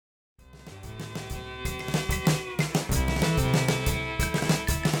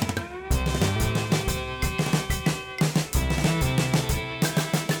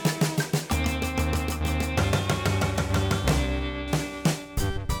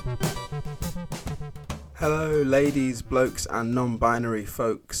Hello ladies, blokes and non-binary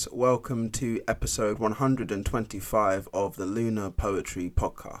folks. Welcome to episode 125 of the Lunar Poetry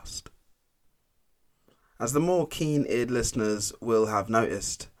Podcast. As the more keen-eared listeners will have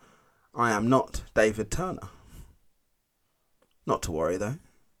noticed, I am not David Turner. Not to worry though.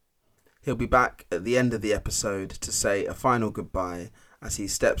 He'll be back at the end of the episode to say a final goodbye as he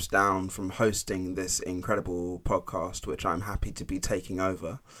steps down from hosting this incredible podcast, which I'm happy to be taking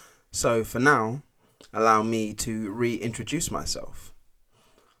over. So for now, allow me to reintroduce myself.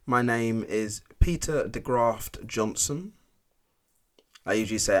 My name is Peter de Graft Johnson. I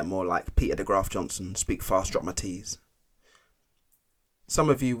usually say it more like Peter de Graft Johnson, speak fast, drop my T's. Some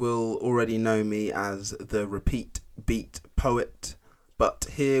of you will already know me as the Repeat Beat Poet, but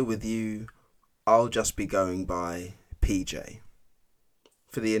here with you, I'll just be going by PJ,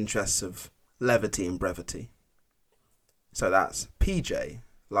 for the interests of levity and brevity. So that's PJ,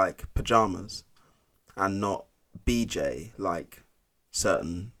 like pyjamas, and not BJ like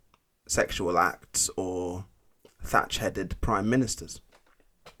certain sexual acts or thatch-headed prime ministers.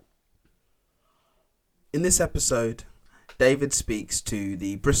 In this episode, David speaks to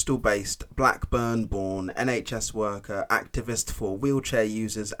the Bristol-based Blackburn-born NHS worker, activist for wheelchair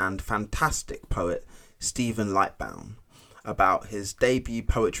users and fantastic poet Stephen Lightbourne about his debut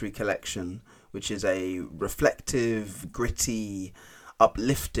poetry collection, which is a reflective, gritty,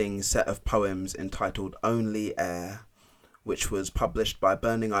 uplifting set of poems entitled Only Air, which was published by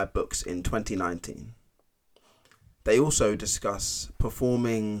Burning Eye Books in 2019. They also discuss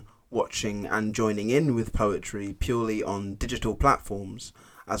performing, watching and joining in with poetry purely on digital platforms,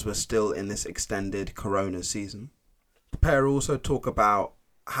 as we're still in this extended Corona season. The pair also talk about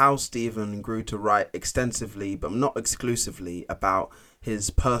how Stephen grew to write extensively but not exclusively about his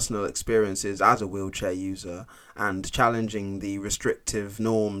personal experiences as a wheelchair user and challenging the restrictive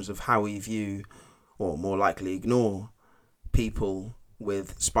norms of how we view, or more likely ignore, people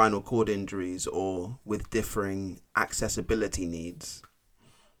with spinal cord injuries or with differing accessibility needs.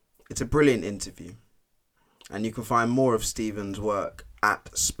 It's a brilliant interview, and you can find more of Stephen's work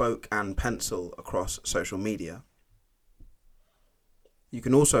at Spoke and Pencil across social media. You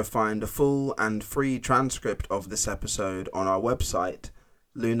can also find a full and free transcript of this episode on our website,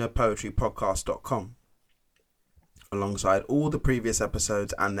 lunarpoetrypodcast.com, alongside all the previous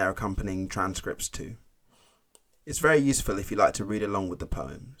episodes and their accompanying transcripts too. It's very useful if you like to read along with the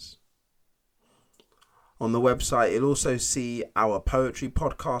poems. On the website, you'll also see our poetry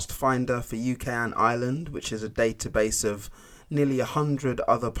podcast finder for UK and Ireland, which is a database of nearly 100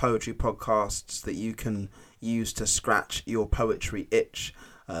 other poetry podcasts that you can use to scratch your poetry itch,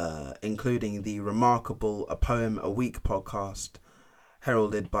 including the remarkable A Poem a Week podcast,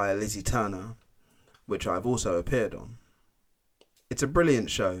 heralded by Lizzie Turner, which I've also appeared on. It's a brilliant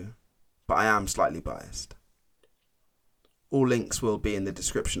show, but I am slightly biased. All links will be in the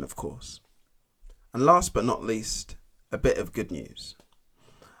description, of course. And last but not least, a bit of good news.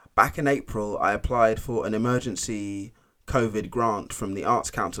 Back in April, I applied for an emergency COVID grant from the Arts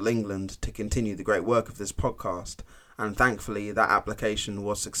Council England to continue the great work of this podcast, and thankfully that application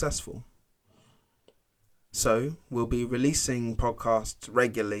was successful. So, we'll be releasing podcasts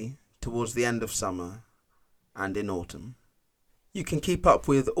regularly towards the end of summer and in autumn. You can keep up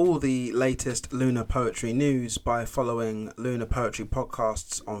with all the latest Lunar Poetry news by following Lunar Poetry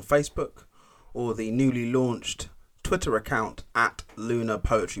Podcasts on Facebook or the newly launched Twitter account at Lunar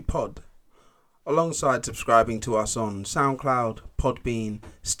Poetry Pod, alongside subscribing to us on SoundCloud, Podbean,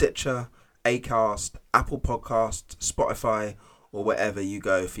 Stitcher, Acast, Apple Podcasts, Spotify, or wherever you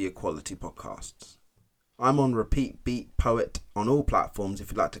go for your quality podcasts. I'm on Repeat Beat Poet on all platforms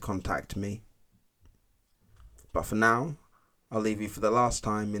if you'd like to contact me. But for now, I'll leave you for the last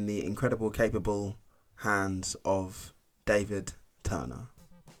time in the incredible, capable hands of David Turner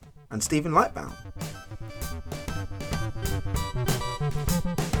and Stephen Lightbourne.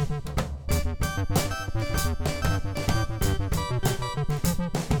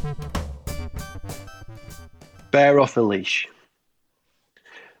 Bear off a leash.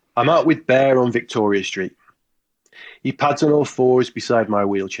 I'm out with Bear on Victoria Street. He pads on all fours beside my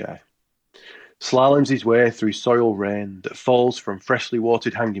wheelchair, slaloms his way through soil rain that falls from freshly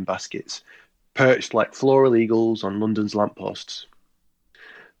watered hanging baskets, perched like floral eagles on London's lampposts.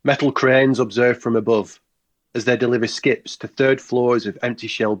 Metal cranes observe from above as they deliver skips to third floors of empty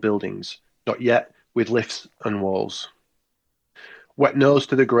shell buildings, not yet with lifts and walls. Wet nose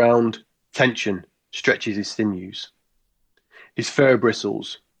to the ground, tension stretches his sinews. His fur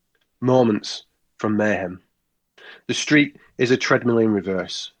bristles, moments from mayhem. The street is a treadmill in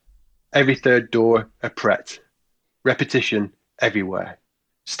reverse. Every third door a pret. Repetition everywhere.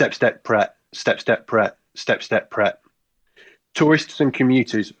 Step, step, pret. Step, step, pret. step, step, prep. Tourists and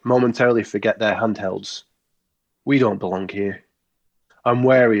commuters momentarily forget their handhelds. We don't belong here. I'm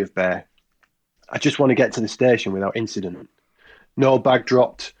wary of Bear. I just want to get to the station without incident. No bag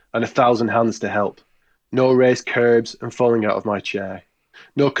dropped and 1,000 hands to help. No raised curbs and falling out of my chair.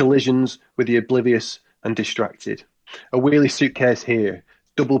 No collisions with the oblivious and distracted. A wheelie suitcase here,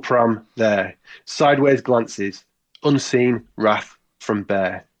 double pram there. Sideways glances, unseen wrath from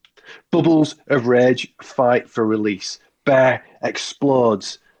Bear. Bubbles of rage fight for release. Bear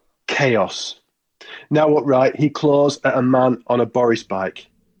explodes. Chaos. Now upright, he claws at a man on a Boris bike.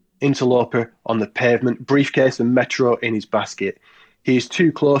 Interloper on the pavement, briefcase and metro in his basket. He is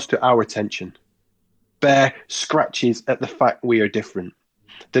too close to our attention. Bear scratches at the fact we are different.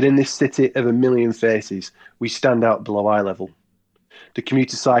 That in this city of a million faces, we stand out below eye level. The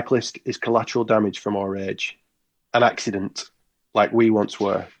commuter cyclist is collateral damage from our age. An accident, like we once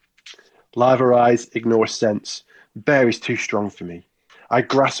were. Lava eyes ignore sense. Bear is too strong for me. I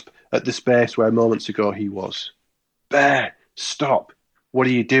grasp at the space where moments ago he was. Bear, stop. What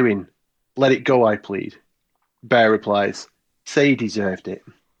are you doing? Let it go, I plead. Bear replies, say he deserved it.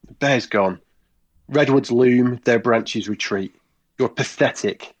 Bear's gone. Redwoods loom, their branches retreat. You're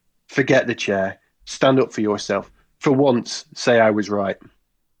pathetic. Forget the chair. Stand up for yourself. For once, say I was right.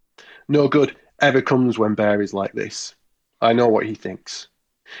 No good ever comes when Bear is like this. I know what he thinks.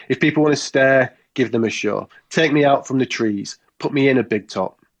 If people want to stare, give them a show. Take me out from the trees. Put me in a big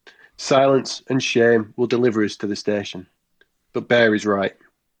top. Silence and shame will deliver us to the station. But Bear is right.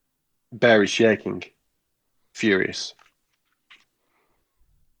 Bear is shaking. Furious.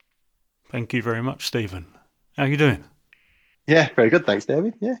 Thank you very much, Stephen. How are you doing? Yeah, very good. Thanks,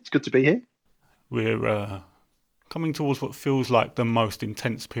 David. Yeah, it's good to be here. We're coming towards what feels like the most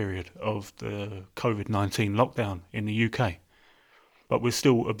intense period of the COVID-19 lockdown in the UK. But we're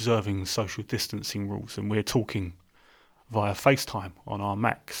still observing social distancing rules and we're talking via FaceTime on our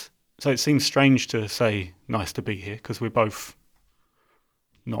Macs. So it seems strange to say nice to be here because we're both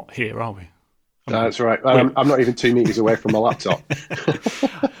not here, are we? That's right. I'm not even 2 meters away from my laptop.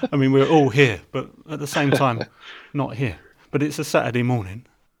 I mean, we're all here, but at the same time, not here. But it's a Saturday morning.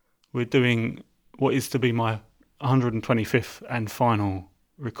 We're doing what is to be my 125th and final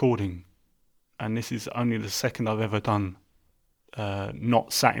recording. And this is only the second I've ever done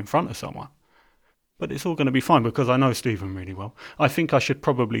not sat in front of someone. But it's all going to be fine because I know Stephen really well. I think I should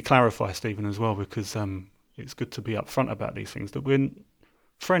probably clarify Stephen as well because it's good to be upfront about these things, that we're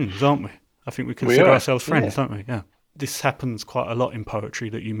friends, aren't we? I think we consider ourselves friends, don't we? Yeah. This happens quite a lot in poetry,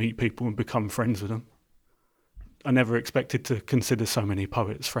 that you meet people and become friends with them. I never expected to consider so many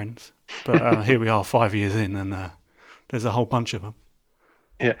poets friends. But here we are 5 years in and there's a whole bunch of them.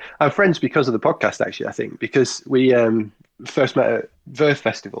 Yeah, I'm friends because of the podcast, actually, I think, because we first met at Verve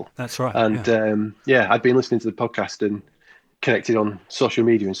Festival. That's right. And I'd been listening to the podcast and connected on social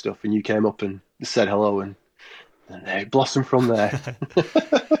media and stuff, and you came up and said hello, and it blossomed from there.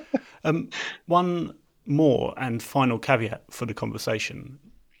 One more and final caveat for the conversation.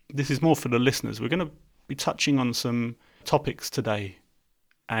 This is more for the listeners. We're going to be touching on some topics today,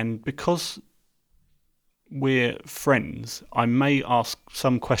 and because we're friends, I may ask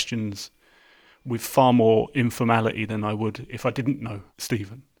some questions with far more informality than I would if I didn't know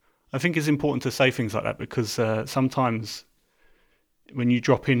Stephen. I think it's important to say things like that because sometimes when you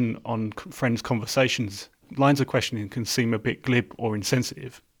drop in on friends' conversations, lines of questioning can seem a bit glib or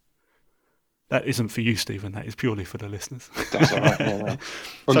insensitive. That isn't for you, Stephen. That is purely for the listeners. That's all right. Yeah.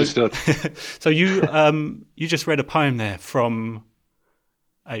 Understood. So you just read a poem there from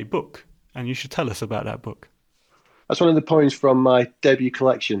a book, and you should tell us about that book. That's one of the poems from my debut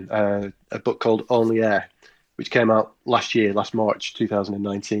collection, a book called Only Air, which came out last March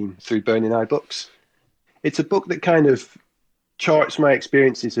 2019, through Burning Eye Books. It's a book that kind of charts my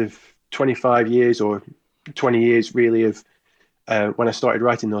experiences of 25 years or 20 years, really, of when I started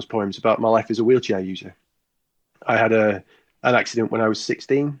writing those poems about my life as a wheelchair user. I had an accident when I was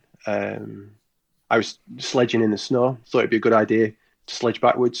 16. I was sledging in the snow, thought it'd be a good idea to sledge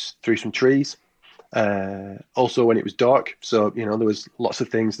backwards through some trees. Also when it was dark, so there was lots of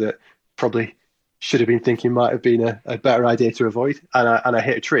things that probably should have been thinking might have been a better idea to avoid. And I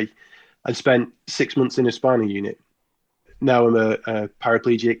hit a tree and spent 6 months in a spinal unit. Now I'm a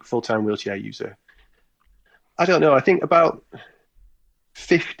paraplegic full-time wheelchair user. I don't know, I think about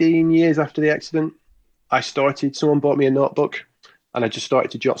 15 years after the accident, someone bought me a notebook and I just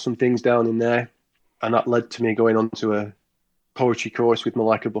started to jot some things down in there. And that led to me going on to a poetry course with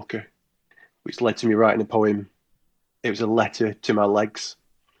Malika Booker, which led to me writing a poem. It was a letter to my legs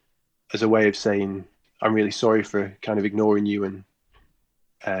as a way of saying, I'm really sorry for kind of ignoring you and,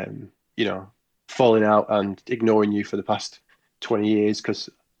 falling out and ignoring you for the past 20 years because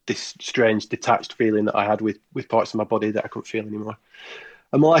this strange detached feeling that I had with parts of my body that I couldn't feel anymore.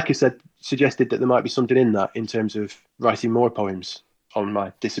 And Malika suggested that there might be something in that in terms of writing more poems on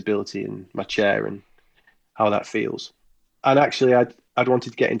my disability and my chair and how that feels. And actually, I'd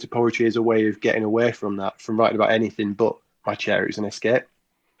wanted to get into poetry as a way of getting away from that, from writing about anything but my chair. It was an escape.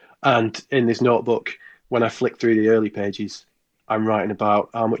 And in this notebook, when I flick through the early pages, I'm writing about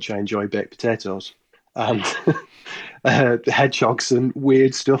how much I enjoy baked potatoes and hedgehogs and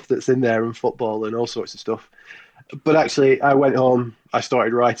weird stuff that's in there and football and all sorts of stuff. But actually, I went home, I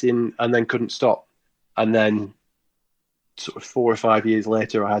started writing and then couldn't stop. And then sort of 4 or 5 years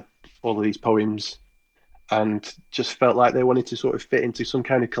later, I had all of these poems and just felt like they wanted to sort of fit into some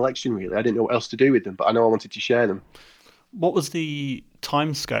kind of collection, really. I didn't know what else to do with them, but I know I wanted to share them. What was the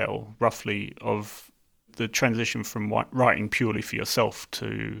timescale, roughly, of the transition from writing purely for yourself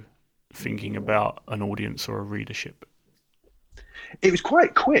to thinking about an audience or a readership? It was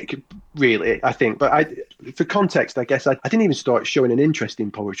quite quick, really, I think. But for context, I guess I didn't even start showing an interest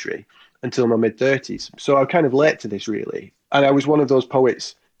in poetry until my mid-30s. So I was kind of late to this, really. And I was one of those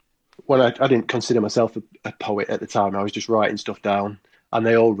poets when I didn't consider myself a poet at the time. I was just writing stuff down and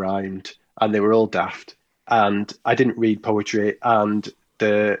they all rhymed and they were all daft. And I didn't read poetry, and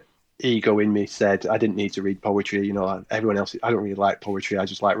the ego in me said I didn't need to read poetry. You know, everyone else, I don't really like poetry. I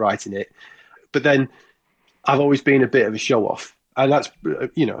just like writing it. But then I've always been a bit of a show off. And that's,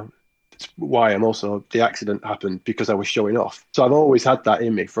 you know, that's why I'm also, the accident happened because I was showing off. So I've always had that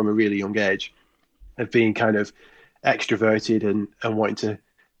in me from a really young age of being kind of extroverted and wanting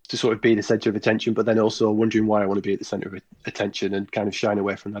to sort of be the center of attention, but then also wondering why I want to be at the center of attention and kind of shine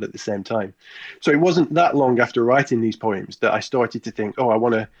away from that at the same time. So it wasn't that long after writing these poems that I started to think, oh, I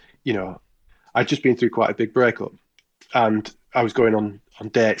want to, you know, I'd just been through quite a big breakup and I was going on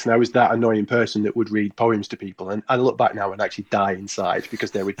dates and I was that annoying person that would read poems to people. And I look back now and actually die inside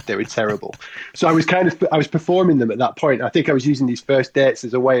because they were terrible. So I was performing them at that point. I think I was using these first dates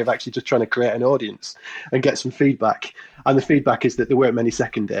as a way of actually just trying to create an audience and get some feedback. And the feedback is that there weren't many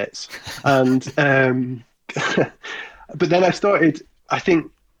second dates. And, but then I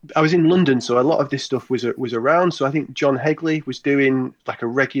think I was in London, so a lot of this stuff was around. So I think John Hegley was doing like a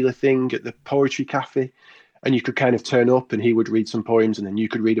regular thing at the Poetry Cafe. And you could kind of turn up and he would read some poems and then you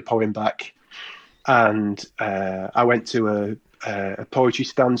could read a poem back. And I went to a poetry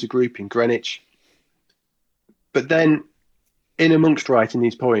stanza group in Greenwich. But then in amongst writing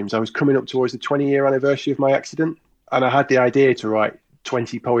these poems, I was coming up towards the 20-year anniversary of my accident. And I had the idea to write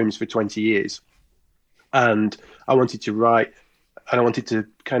 20 poems for 20 years. And I wanted to write and I wanted to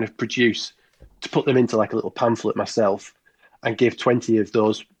kind of produce, to put them into like a little pamphlet myself and give 20 of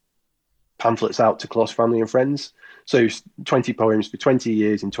those pamphlets out to close family and friends. So 20 poems for 20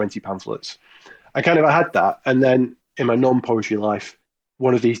 years in 20 pamphlets. I had that. And then in my non-poetry life,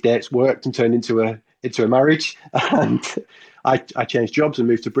 one of these dates worked and turned into a marriage. And I changed jobs and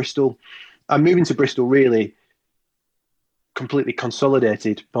moved to Bristol. And moving to Bristol really completely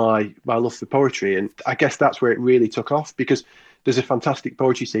consolidated my love for poetry. And I guess that's where it really took off because there's a fantastic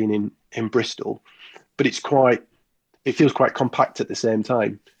poetry scene in Bristol, but it feels quite compact at the same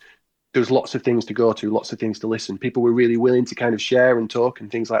time. There was lots of things to go to, lots of things to listen. People were really willing to kind of share and talk and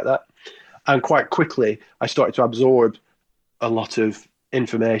things like that. And quite quickly, I started to absorb a lot of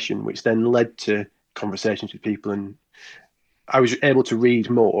information, which then led to conversations with people. And I was able to read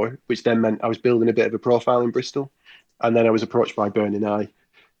more, which then meant I was building a bit of a profile in Bristol. And then I was approached by Burning Eye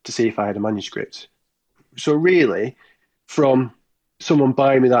to see if I had a manuscript. So really, from someone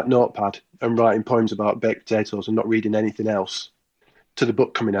buying me that notepad and writing poems about baked potatoes and not reading anything else to the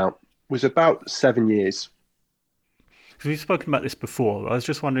book coming out, was about 7 years. We've spoken about this before. I was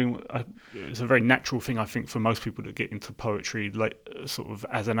just wondering, it's a very natural thing, I think, for most people to get into poetry, like sort of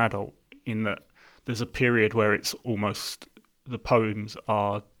as an adult, in that there's a period where it's almost the poems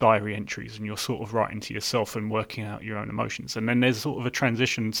are diary entries and you're sort of writing to yourself and working out your own emotions. And then there's sort of a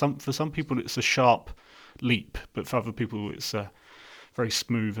transition. For some people, it's a sharp leap, but for other people, it's a very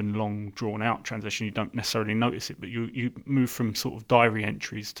smooth and long drawn out transition. You don't necessarily notice it, but you move from sort of diary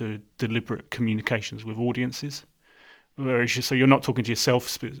entries to deliberate communications with audiences. So you're not talking to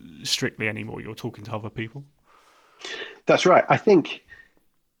yourself strictly anymore, you're talking to other people. That's right. I think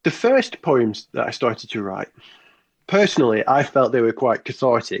the first poems that I started to write, personally, I felt they were quite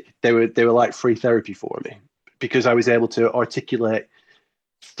cathartic. They were like free therapy for me because I was able to articulate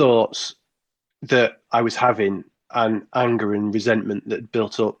thoughts that I was having and anger and resentment that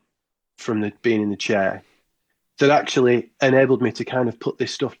built up from being in the chair that actually enabled me to kind of put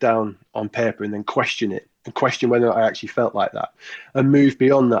this stuff down on paper and then question it and question whether I actually felt like that, and move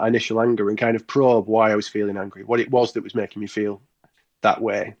beyond that initial anger and kind of probe why I was feeling angry, what it was that was making me feel that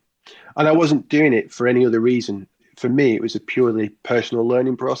way. And I wasn't doing it for any other reason. For me, it was a purely personal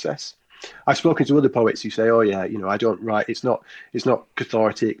learning process. I've spoken to other poets who say, "Oh yeah, I don't write. It's not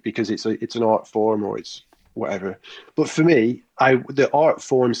cathartic because it's an art form or it's whatever." But for me, the art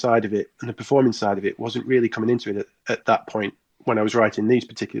form side of it and the performing side of it wasn't really coming into it at that point when I was writing these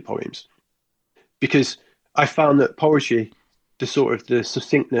particular poems, because I found that poetry, the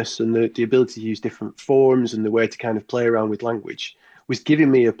succinctness and the ability to use different forms and the way to kind of play around with language was giving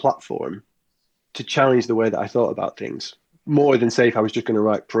me a platform to challenge the way that I thought about things, more than say if I was just going to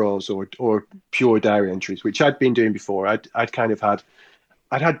write prose or pure diary entries, which I'd been doing before. I'd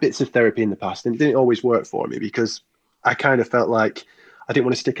had bits of therapy in the past, and it didn't always work for me because I kind of felt like I didn't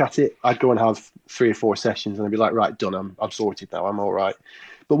want to stick at it. I'd go and have 3 or 4 sessions and I'd be like, right, done. I'm sorted now. I'm all right.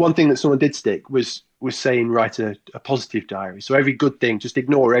 But one thing that someone did stick was saying, write a positive diary. So every good thing, just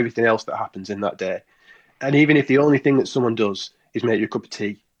ignore everything else that happens in that day. And even if the only thing that someone does is make you a cup of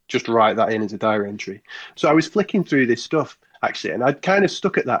tea, just write that in as a diary entry. So I was flicking through this stuff, actually, and I'd kind of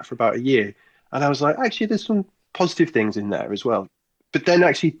stuck at that for about a year. And I was like, actually, there's some positive things in there as well. But then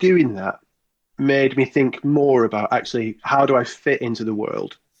actually doing that made me think more about actually, how do I fit into the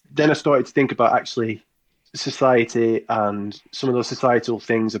world? Then I started to think about actually society and some of those societal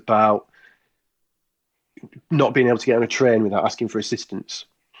things about not being able to get on a train without asking for assistance.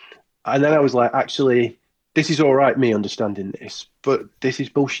 And then I was like, actually, this is all right, me understanding this, but this is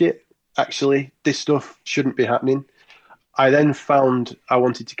bullshit. Actually, this stuff shouldn't be happening. I then found I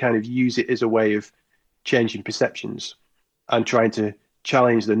wanted to kind of use it as a way of changing perceptions and trying to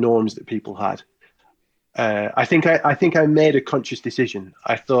challenge the norms that people had. I think I made a conscious decision.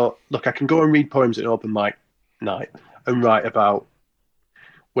 I thought, look, I can go and read poems at an open mic night and write about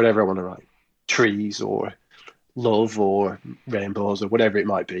whatever I want to write, trees or love or rainbows or whatever it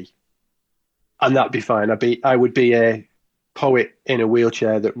might be, and that'd be fine. I would be a poet in a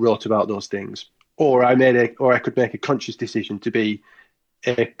wheelchair that wrote about those things, or I could make a conscious decision to be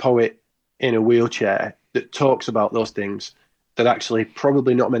a poet in a wheelchair that talks about those things that actually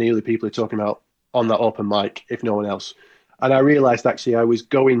probably not many other people are talking about on that open mic, if no one else. And I realized actually I was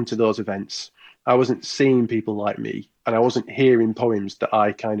going to those events. I wasn't seeing people like me, and I wasn't hearing poems that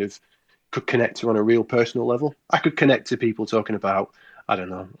I kind of could connect to on a real personal level. I could connect to people talking about, I don't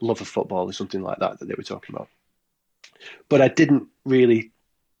know, love of football or something like that they were talking about. But I didn't really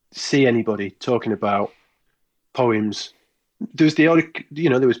see anybody talking about poems. There was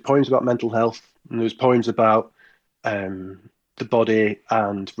there was poems about mental health, and there was poems about the body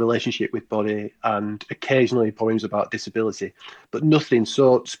and relationship with body, and occasionally poems about disability, but nothing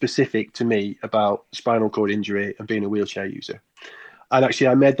so specific to me about spinal cord injury and being a wheelchair user. And actually,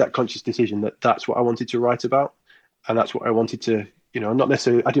 I made that conscious decision that that's what I wanted to write about, and that's what I wanted to, not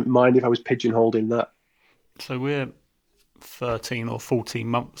necessarily, I didn't mind if I was pigeonholed in that. So we're 13 or 14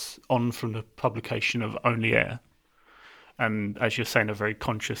 months on from the publication of Only Air. And as you're saying, a very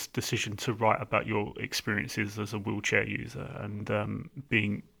conscious decision to write about your experiences as a wheelchair user, and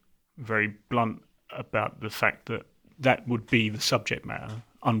being very blunt about the fact that that would be the subject matter,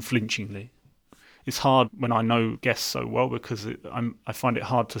 unflinchingly. It's hard when I know guests so well, because I find it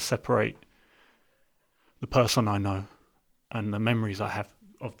hard to separate the person I know and the memories I have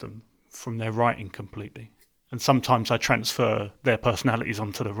of them from their writing completely. And sometimes I transfer their personalities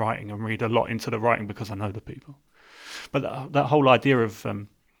onto the writing and read a lot into the writing because I know the people. But that whole idea of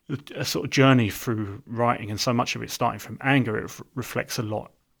a sort of journey through writing, and so much of it starting from anger, it reflects a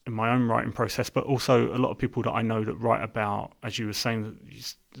lot in my own writing process, but also a lot of people that I know that write about, as you were saying,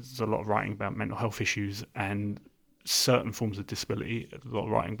 there's a lot of writing about mental health issues and certain forms of disability, a lot of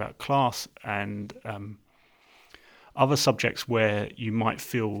writing about class and other subjects where you might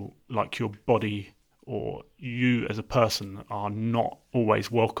feel like your body or you as a person are not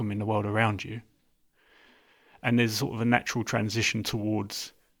always welcome in the world around you. And there's sort of a natural transition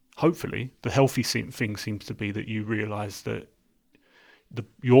towards, hopefully, the healthy thing seems to be that you realise that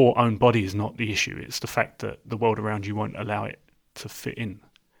your own body is not the issue. It's the fact that the world around you won't allow it to fit in.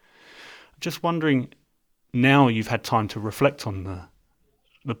 Just wondering, now you've had time to reflect on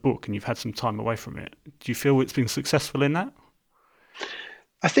the book and you've had some time away from it, do you feel it's been successful in that?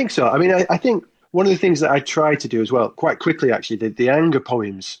 I think so. I mean, I think one of the things that I tried to do as well, quite quickly actually, the anger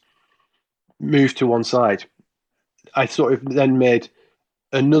poems moved to one side. I sort of then made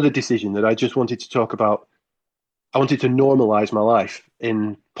another decision that I just wanted to talk about. I wanted to normalize my life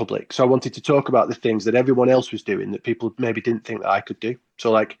in public. So I wanted to talk about the things that everyone else was doing that people maybe didn't think that I could do.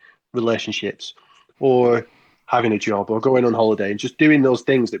 So like relationships or having a job or going on holiday and just doing those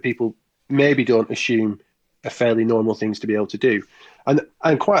things that people maybe don't assume are fairly normal things to be able to do.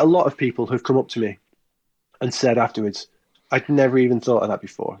 And quite a lot of people have come up to me and said afterwards, I'd never even thought of that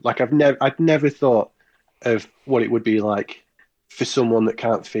before. Like I'd never thought of what it would be like for someone that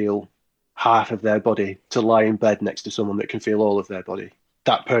can't feel half of their body to lie in bed next to someone that can feel all of their body.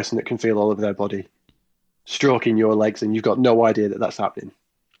 That person that can feel all of their body stroking your legs, and you've got no idea that that's happening.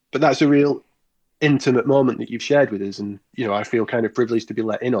 But that's a real intimate moment that you've shared with us, and I feel kind of privileged to be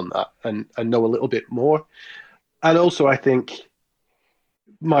let in on that and know a little bit more. And also, I think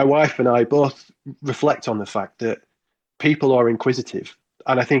my wife and I both reflect on the fact that people are inquisitive,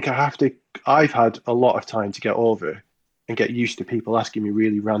 and I think I've had a lot of time to get over and get used to people asking me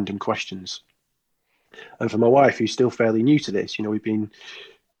really random questions. And for my wife, who's still fairly new to this, we've been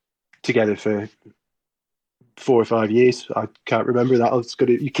together for 4 or 5 years. I can't remember that. I was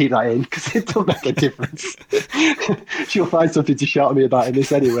going to, you keep that in because it don't make a difference. She'll find something to shout at me about in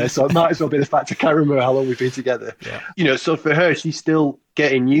this anyway. So it might as well be the fact I can't remember how long we've been together. Yeah. So for her, she's still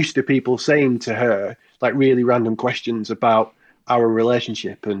getting used to people saying to her like really random questions about our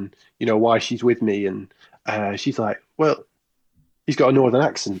relationship and, why she's with me. And she's like, well, he's got a northern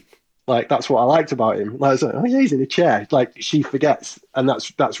accent. Like, that's what I liked about him. Like, I was like, oh yeah, he's in a chair. Like, she forgets, and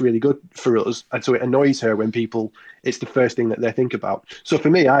that's really good for us. And so it annoys her when it's the first thing that they think about. So for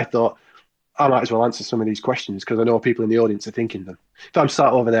me, I thought I might as well answer some of these questions because I know people in the audience are thinking them. If I'm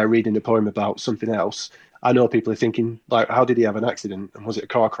sat over there reading a poem about something else, I know people are thinking, like, how did he have an accident? And was it a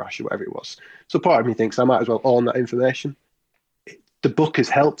car crash or whatever it was? So part of me thinks I might as well own that information. The book has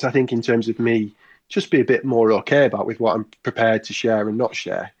helped, I think, in terms of me just be a bit more okay about with what I'm prepared to share and not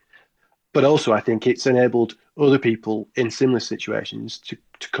share. But also, I think it's enabled other people in similar situations to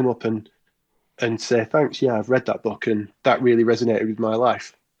come up and say, thanks, yeah, I've read that book and that really resonated with my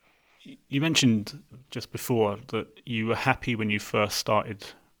life. You mentioned just before that you were happy when you first started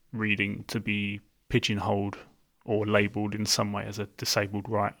reading to be pigeonholed or labelled in some way as a disabled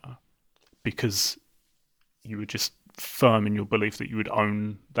writer because you were just firm in your belief that you would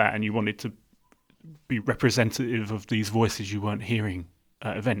own that and you wanted to be representative of these voices you weren't hearing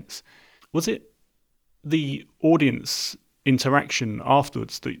at events. Was it the audience interaction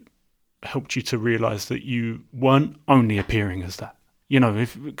afterwards that helped you to realise that you weren't only appearing as that?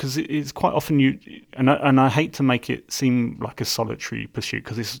 Because it's quite often and I hate to make it seem like a solitary pursuit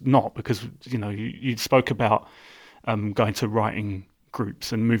because it's not. Because you spoke about going to writing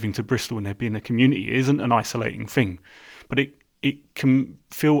groups and moving to Bristol and there being a community. It isn't an isolating thing, but it can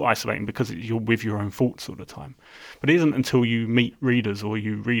feel isolating because you're with your own thoughts all the time. But it isn't until you meet readers or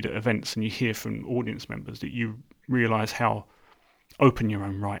you read at events and you hear from audience members that you realise how open your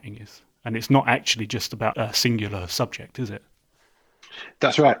own writing is. And it's not actually just about a singular subject, is it?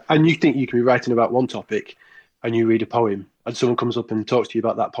 That's right. And you think you can be writing about one topic and you read a poem and someone comes up and talks to you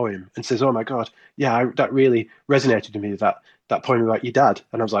about that poem and says, oh my God, yeah, that really resonated with me, that poem about your dad.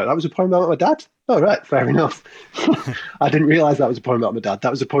 And I was like, that was a poem about my dad? Oh, right, fair enough. I didn't realise that was a poem about my dad.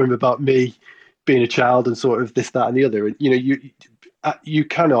 That was a poem about me being a child and sort of this, that and the other. And, you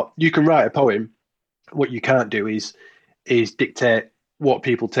can write a poem. What you can't do is dictate what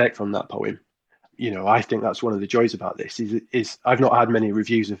people take from that poem. I think that's one of the joys about this is I've not had many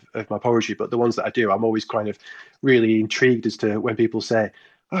reviews of my poetry, but the ones that I do, I'm always kind of really intrigued as to when people say,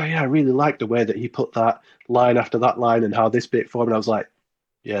 oh yeah, I really like the way that he put that line after that line and how this bit formed. And I was like,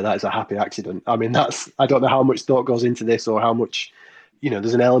 yeah, that is a happy accident. I mean, I don't know how much thought goes into this or how much,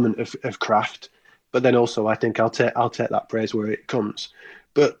 there's an element of craft, but then also I think I'll take that praise where it comes.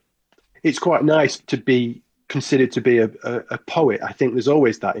 But it's quite nice to be considered to be a poet. I think there's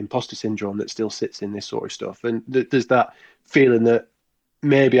always that imposter syndrome that still sits in this sort of stuff. And there's that feeling that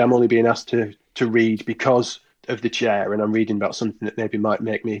maybe I'm only being asked to read because of the chair and I'm reading about something that maybe might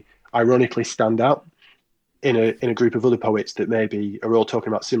make me ironically stand out in a group of other poets that maybe are all talking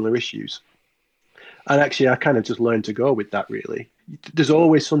about similar issues. And actually, I kind of just learned to go with that, really. There's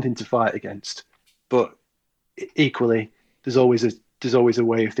always something to fight against, but equally, there's always a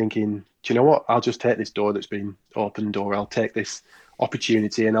way of thinking, do you know what? I'll just take this door that's been opened, or I'll take this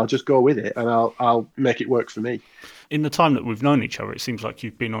opportunity and I'll just go with it and I'll make it work for me. In the time that we've known each other, it seems like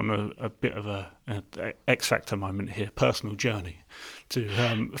you've been on a bit of a X Factor moment here, personal journey,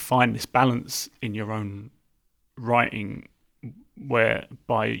 to find this balance in your own writing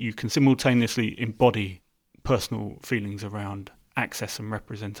whereby you can simultaneously embody personal feelings around access and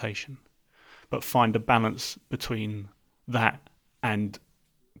representation, but find a balance between that and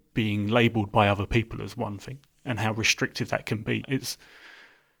being labelled by other people as one thing, and how restrictive that can be. I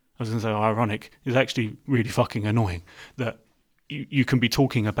was going to say ironic, it's actually really fucking annoying that you can be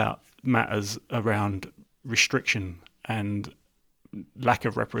talking about matters around restriction and lack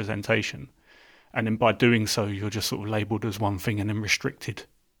of representation, And then by doing so, you're just sort of labelled as one thing and then restricted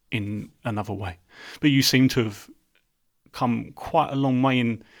in another way. But you seem to have come quite a long way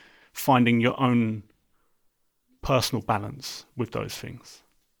in finding your own personal balance with those things.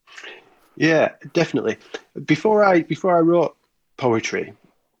 Yeah, definitely. Before I wrote poetry,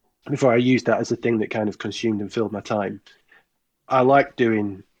 before I used that as a thing that kind of consumed and filled my time, I liked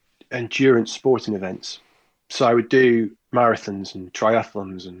doing endurance sporting events. So I would do marathons and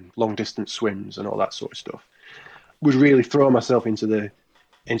triathlons and long distance swims and all that sort of stuff. Would really throw myself into the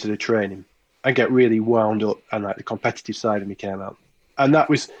training and get really wound up, and like the competitive side of me came out. And that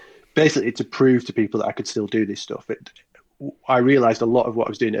was basically to prove to people that I could still do this stuff. I realized a lot of what I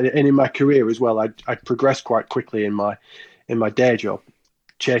was doing, and in my career as well, I'd progressed quite quickly in my day job,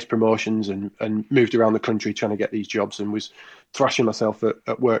 chased promotions and moved around the country trying to get these jobs, and was thrashing myself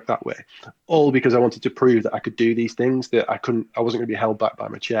at work that way, all because I wanted to prove that I could do these things, that I wasn't going to be held back by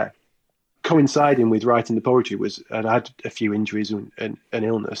my chair. Coinciding with writing the poetry and I had a few injuries and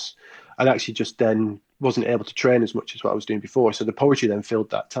illness, and actually just then wasn't able to train as much as what I was doing before. So the poetry then filled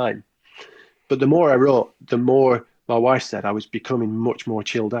that time. But the more I wrote, the more my wife said I was becoming much more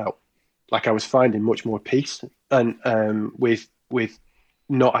chilled out. Like I was finding much more peace, and with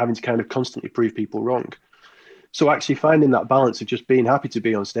not having to kind of constantly prove people wrong. So actually finding that balance of just being happy to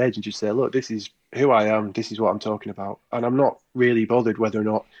be on stage and just say, look, this is who I am, this is what I'm talking about. And I'm not really bothered whether or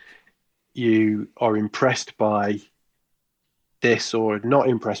not you are impressed by this or not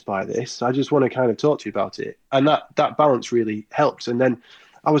impressed by this. I just want to kind of talk to you about it. And that balance really helps. And then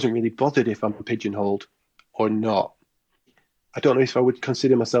I wasn't really bothered if I'm pigeonholed or not. I don't know if I would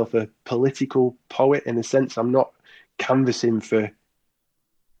consider myself a political poet in the sense I'm not canvassing for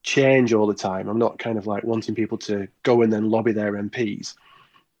change all the time. I'm not kind of like wanting people to go and then lobby their MPs.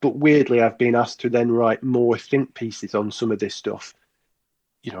 But weirdly, I've been asked to then write more think pieces on some of this stuff,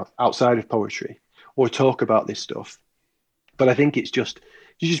 outside of poetry, or talk about this stuff. But I think it's just,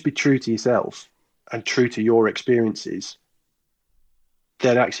 you just be true to yourself and true to your experiences.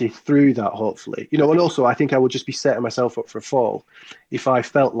 Then actually through that, hopefully, and also I think I would just be setting myself up for a fall if I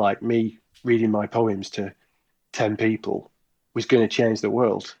felt like me reading my poems to 10 people was going to change the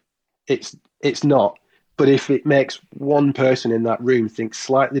world. It's not. But if it makes one person in that room think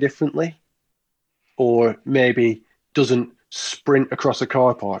slightly differently, or maybe doesn't sprint across a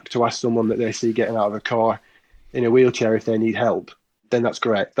car park to ask someone that they see getting out of a car in a wheelchair if they need help, then that's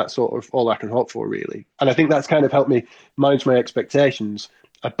great. That's sort of all I can hope for, really. And I think that's kind of helped me manage my expectations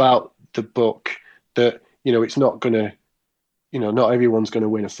about the book, that, it's not going to, not everyone's going to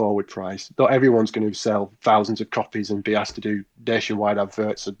win a Forward Prize. Not everyone's going to sell thousands of copies and be asked to do nationwide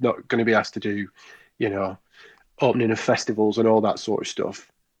adverts. Or not going to be asked to do, opening of festivals and all that sort of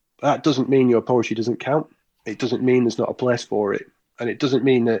stuff. That doesn't mean your poetry doesn't count. It doesn't mean there's not a place for it. And it doesn't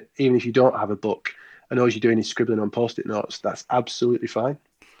mean that even if you don't have a book and all you're doing is scribbling on Post-it notes, that's absolutely fine.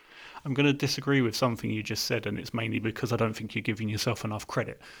 I'm going to disagree with something you just said, and it's mainly because I don't think you're giving yourself enough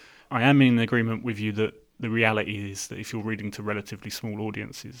credit. I am in agreement with you that the reality is that if you're reading to relatively small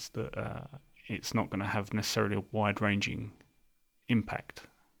audiences, that it's not going to have necessarily a wide-ranging impact,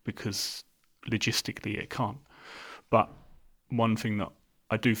 because logistically it can't. But one thing that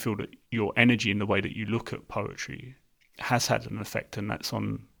I do feel that your energy in the way that you look at poetry has had an effect, and that's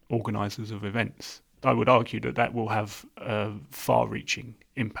on organisers of events. I would argue that will have a far-reaching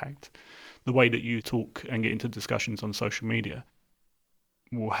impact. The way that you talk and get into discussions on social media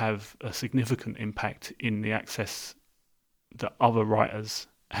will have a significant impact in the access that other writers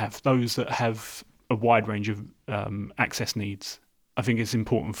have, those that have a wide range of access needs. I think it's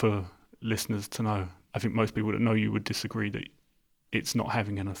important for listeners to know. I think most people that know you would disagree that it's not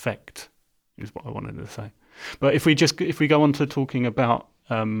having an effect, is what I wanted to say. But if we go on to talking about,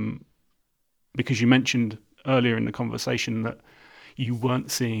 because you mentioned earlier in the conversation that you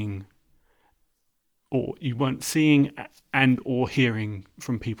weren't seeing and or hearing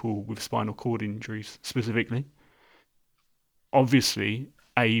from people with spinal cord injuries specifically. Obviously,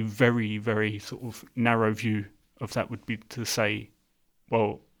 a very, very sort of narrow view of that would be to say,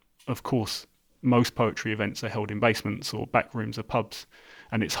 well, of course, most poetry events are held in basements or back rooms of pubs,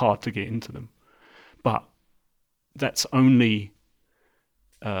 and it's hard to get into them. But that's only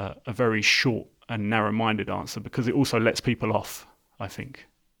a very short and narrow-minded answer, because it also lets people off, I think,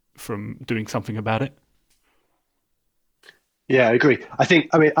 from doing something about it. Yeah, I agree.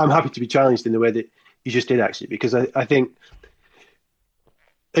 I'm happy to be challenged in the way that you just did, actually, because I think,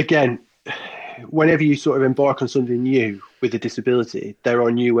 again, whenever you sort of embark on something new with a disability, there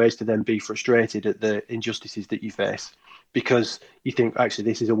are new ways to then be frustrated at the injustices that you face, because you think, actually,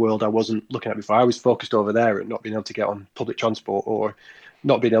 this is a world I wasn't looking at before. I was focused over there at not being able to get on public transport or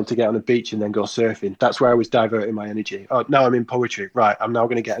not being able to get on a beach and then go surfing. That's where I was diverting my energy. Oh, now I'm in poetry. Right. I'm now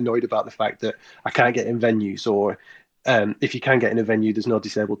going to get annoyed about the fact that I can't get in venues, or if you can get in a venue, there's no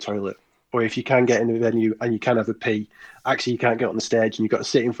disabled toilet. Or if you can get in a venue and you can have a pee, actually you can't get on the stage and you've got to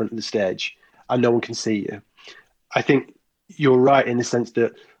sit in front of the stage and no one can see you. I think you're right in the sense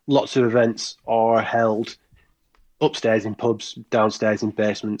that lots of events are held upstairs in pubs, downstairs in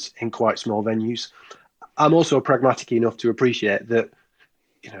basements, in quite small venues. I'm also pragmatic enough to appreciate that,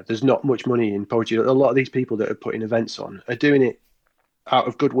 there's not much money in poetry. A lot of these people that are putting events on are doing it out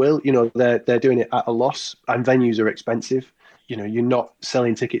of goodwill. They're doing it at a loss, and venues are expensive. You're not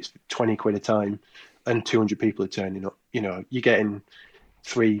selling tickets for 20 quid a time and 200 people are turning up. You're getting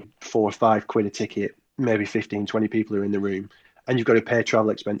 3, 4, 5 quid a ticket, maybe 15, 20 people are in the room, and you've got to pay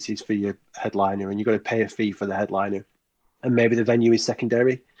travel expenses for your headliner, and you've got to pay a fee for the headliner, and maybe the venue is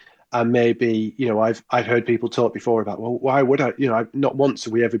secondary. And maybe, I've heard people talk before about, well, why would I, not once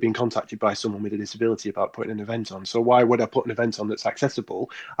have we ever been contacted by someone with a disability about putting an event on. So why would I put an event on that's accessible?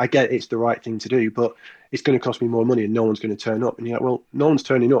 I get it's the right thing to do, but it's going to cost me more money and no one's going to turn up. And you're like, well, no one's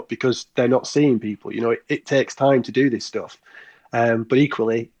turning up because they're not seeing people. It takes time to do this stuff. But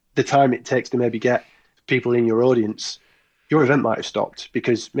equally, the time it takes to maybe get people in your audience, your event might have stopped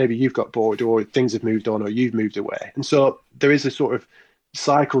because maybe you've got bored or things have moved on or you've moved away. And so there is a sort of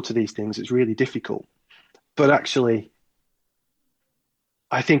cycle to these things. It's really difficult. But actually,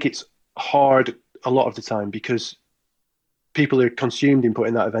 I think it's hard a lot of the time because people are consumed in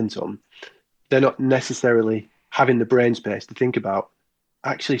putting that event on. They're not necessarily having the brain space to think about,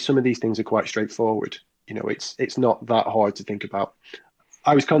 actually, some of these things are quite straightforward. It's not that hard to think about.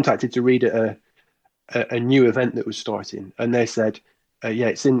 I was contacted to read at a new event that was starting, and they said, yeah,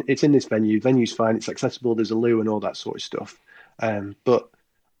 it's in this venue. Venue's fine. It's accessible. There's a loo and all that sort of stuff. But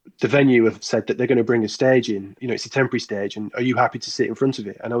the venue have said that they're going to bring a stage in. It's a temporary stage, and are you happy to sit in front of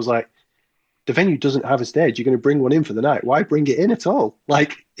it? And I was like, the venue doesn't have a stage. You're going to bring one in for the night. Why bring it in at all?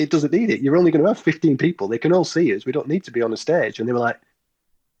 Like, it doesn't need it. You're only going to have 15 people. They can all see us. We don't need to be on a stage. And they were like,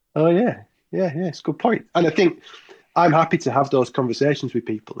 oh yeah, it's a good point. And I think I'm happy to have those conversations with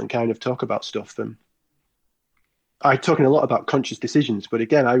people and kind of talk about stuff. And I'm talking a lot about conscious decisions, but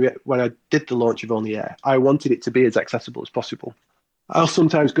again, when I did the launch of Only Air, I wanted it to be as accessible as possible. I'll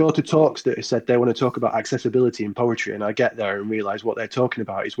sometimes go to talks that have said they want to talk about accessibility in poetry, and I get there and realise what they're talking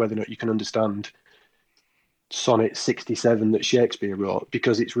about is whether or not you can understand Sonnet 67 that Shakespeare wrote,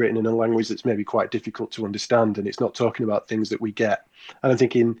 because it's written in a language that's maybe quite difficult to understand, and it's not talking about things that we get. And I'm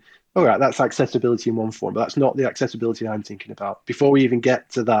thinking, all right, that's accessibility in one form, but that's not the accessibility I'm thinking about. Before we even get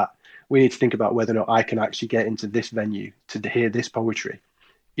to that, we need to think about whether or not I can actually get into this venue to hear this poetry.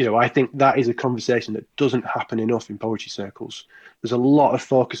 I think that is a conversation that doesn't happen enough in poetry circles. There's a lot of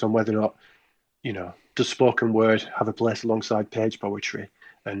focus on whether or not, does spoken word have a place alongside page poetry?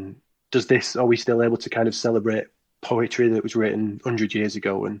 And are we still able to kind of celebrate poetry that was written 100 years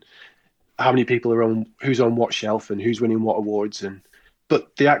ago? And how many people who's on what shelf and who's winning what awards?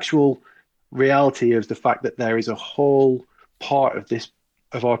 But the actual reality of the fact that there is a whole part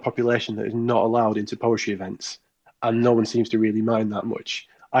of our population that is not allowed into poetry events, and no one seems to really mind that much.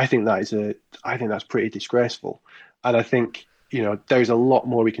 I think that's pretty disgraceful. And I think, there's a lot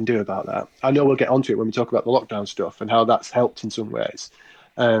more we can do about that. I know we'll get onto it when we talk about the lockdown stuff and how that's helped in some ways.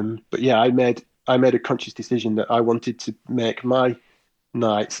 But yeah, I made a conscious decision that I wanted to make my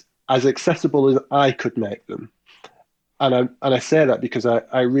nights as accessible as I could make them. And I say that because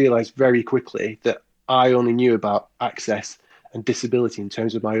I realized very quickly that I only knew about access and disability in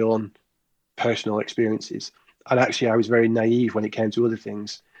terms of my own personal experiences. And actually, I was very naive when it came to other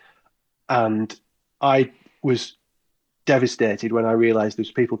things. And I was devastated when I realized there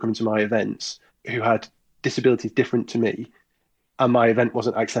was people coming to my events who had disabilities different to me, and my event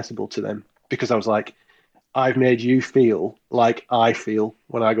wasn't accessible to them, because I was like, I've made you feel like I feel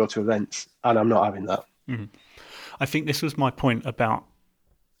when I go to events, and I'm not having that. Mm. I think this was my point about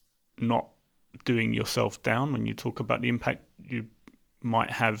not doing yourself down when you talk about the impact you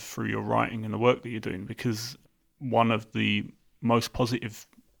might have through your writing and the work that you're doing, because one of the most positive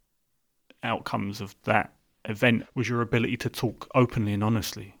outcomes of that event was your ability to talk openly and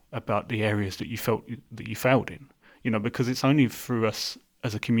honestly about the areas that you felt that you failed in, because it's only through us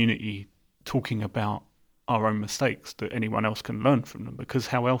as a community talking about our own mistakes that anyone else can learn from them, because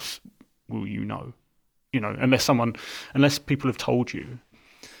how else will unless people have told you.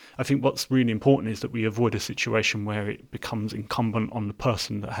 I think what's really important is that we avoid a situation where it becomes incumbent on the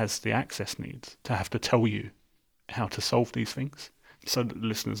person that has the access needs to have to tell you how to solve these things. So that the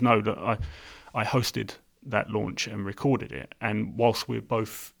listeners know that I hosted that launch and recorded it. And whilst we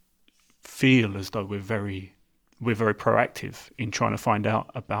both feel as though we're very we're very proactive in trying to find out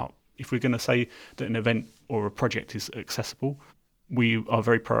about, if we're going to say that an event or a project is accessible, we are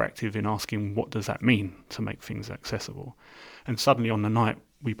very proactive in asking what does that mean to make things accessible. And suddenly on the night,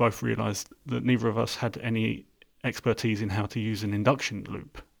 we both realised that neither of us had any expertise in how to use an induction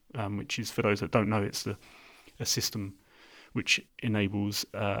loop, which is, for those that don't know, it's a system which enables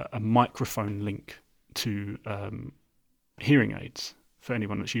a microphone link to hearing aids for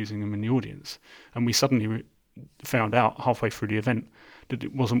anyone that's using them in the audience. And we suddenly found out halfway through the event that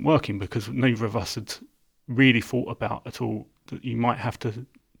it wasn't working because neither of us had really thought about at all that you might have to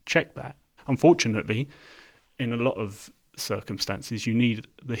check that. Unfortunately, in a lot of circumstances, you need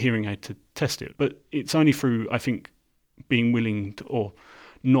the hearing aid to test it. But it's only through, I think, being willing to, or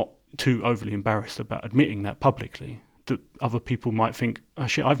not too overly embarrassed about admitting that publicly, that other people might think, oh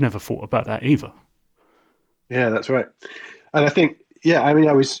shit, I've never thought about that either. Yeah, that's right. And I think, I mean,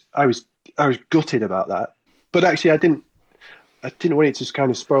 I was gutted about that, but actually I didn't want it to just kind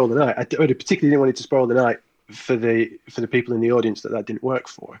of spoil the night. I particularly didn't want it to spoil the night for the people in the audience that didn't work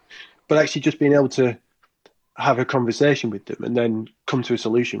for. But actually just being able to have a conversation with them and then come to a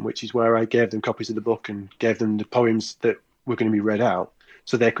solution, which is where I gave them copies of the book and gave them the poems that were going to be read out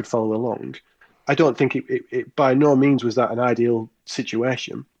so they could follow along. I don't think it by no means was that an ideal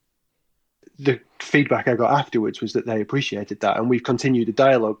situation. The feedback I got afterwards was that they appreciated that, and we've continued a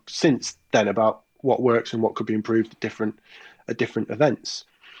dialogue since then about what works and what could be improved at different events.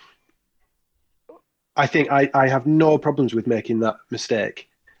 I think I have no problems with making that mistake.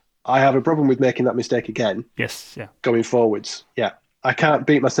 I have a problem with making that mistake again. Yes, yeah. Going forwards, yeah. I can't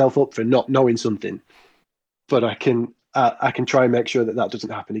beat myself up for not knowing something, but I can try and make sure that doesn't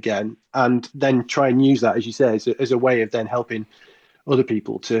happen again, and then try and use that, as you say, as a way of then helping other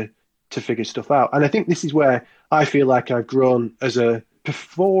people to figure stuff out. And I think this is where I feel like I've grown as a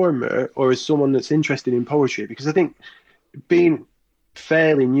performer or as someone that's interested in poetry, because I think being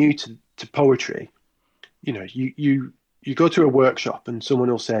fairly new to poetry, you go to a workshop and someone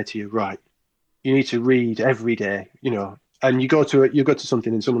will say to you, right, you need to read every day, and you go to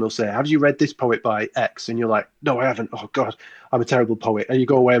something and someone will say, have you read this poet by X? And you're like, no, I haven't. Oh God, I'm a terrible poet. And you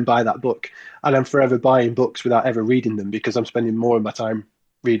go away and buy that book. And I'm forever buying books without ever reading them because I'm spending more of my time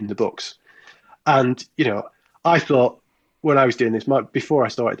reading the books. And, I thought when I was doing this, before I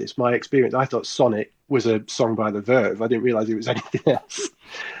started this, my experience, I thought Sonnet was a song by The Verve. I didn't realize it was anything else.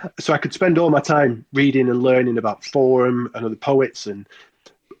 So I could spend all my time reading and learning about Forum and other poets,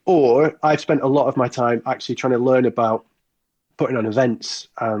 or I've spent a lot of my time actually trying to learn about putting on events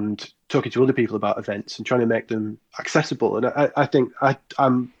and talking to other people about events and trying to make them accessible. And I think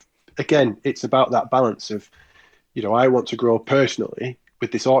I'm again, it's about that balance of, I want to grow personally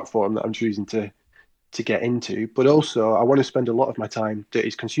with this art form that I'm choosing to get into, but also I want to spend a lot of my time that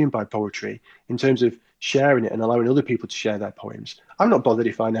is consumed by poetry in terms of sharing it and allowing other people to share their poems. I'm not bothered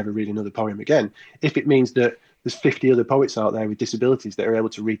if I never read another poem again, if it means that there's 50 other poets out there with disabilities that are able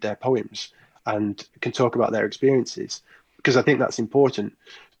to read their poems and can talk about their experiences, because I think that's important.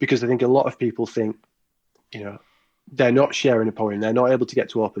 Because I think a lot of people think, they're not sharing a poem, they're not able to get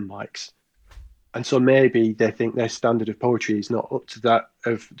to open mics, and so maybe they think their standard of poetry is not up to that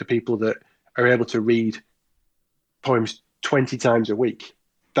of the people that are able to read poems 20 times a week.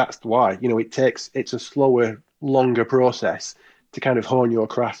 That's why, it's a slower, longer process to kind of hone your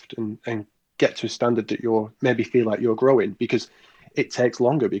craft and get to a standard that you're maybe feel like you're growing, because it takes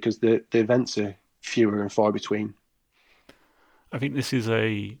longer because the events are fewer and far between. I think this is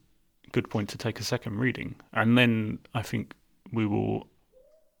a good point to take a second reading, and then I think we will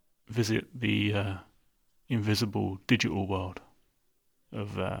visit the invisible digital world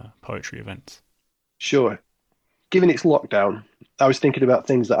of poetry events. Sure. Given it's lockdown, I was thinking about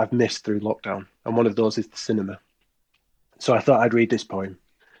things that I've missed through lockdown, and one of those is the cinema. So I thought I'd read this poem.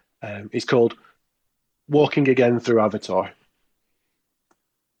 It's called Walking Again Through Avatar.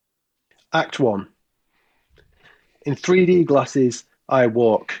 Act 1. In 3D glasses, I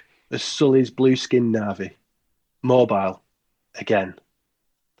walk as Sully's blue-skinned Na'vi, mobile again.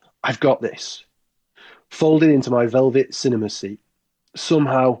 I've got this. Folded into my velvet cinema seat,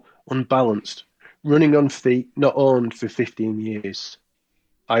 somehow unbalanced, running on feet not owned for 15 years.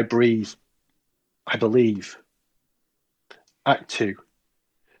 I breathe. I believe. Act 2.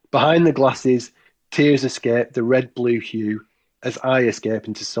 Behind the glasses, tears escape the red-blue hue as I escape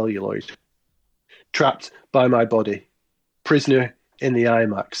into celluloid. Trapped by my body, prisoner in the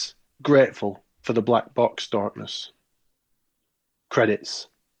IMAX, grateful for the black box darkness. Credits.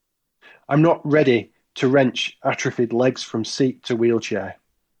 I'm not ready to wrench atrophied legs from seat to wheelchair.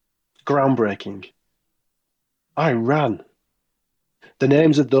 Groundbreaking. I ran. The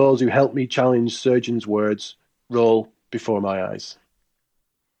names of those who helped me challenge surgeons' words roll before my eyes.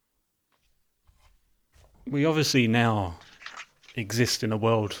 We obviously now exist in a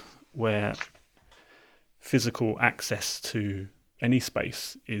world where physical access to any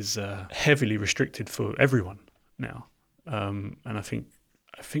space is heavily restricted for everyone now, and I think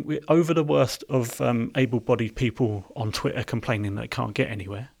we're over the worst of able-bodied people on Twitter complaining they can't get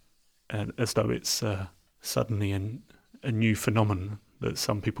anywhere, as though it's suddenly a new phenomenon that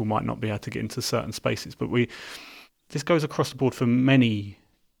some people might not be able to get into certain spaces. But this goes across the board for many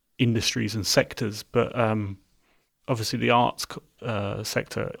industries and sectors, but obviously the arts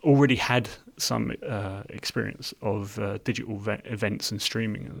sector already had some experience of digital events and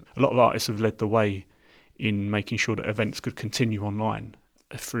streaming. A lot of artists have led the way in making sure that events could continue online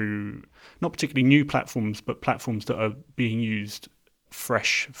through not particularly new platforms, but platforms that are being used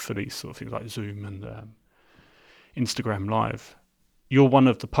fresh for these sort of things like Zoom and Instagram Live. You're one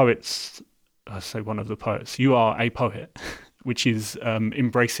of the poets, I say one of the poets, you are a poet, which is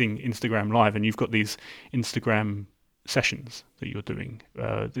embracing Instagram Live, and you've got these Instagram sessions that you're doing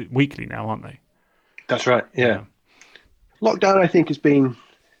weekly now, aren't they? That's right, yeah. Lockdown, I think, has been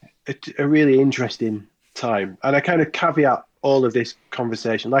a really interesting time, and I kind of caveat all of this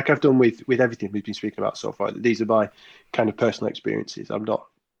conversation, like I've done with everything we've been speaking about so far. These are my kind of personal experiences. I'm not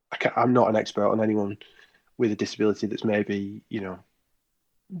an expert on anyone with a disability that's maybe,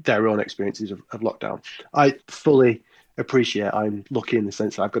 their own experiences of lockdown. I fully appreciate I'm lucky in the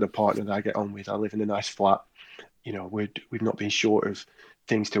sense that I've got a partner that I get on with. I live in a nice flat. We've not been short of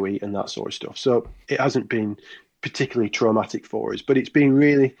things to eat and that sort of stuff. So it hasn't been particularly traumatic for us, but it's been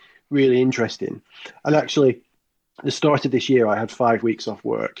really, really interesting. And actually, at the start of this year, I had 5 weeks off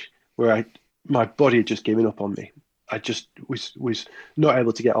work where my body had just given up on me. I just was not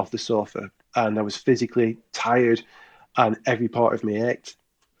able to get off the sofa, and I was physically tired and every part of me ached.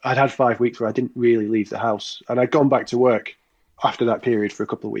 I'd had 5 weeks where I didn't really leave the house, and I'd gone back to work after that period for a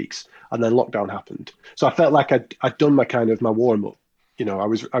couple of weeks, and then lockdown happened. So I felt like I'd done my warm up. I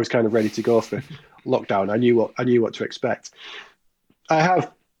was kind of ready to go for lockdown. I knew what to expect. I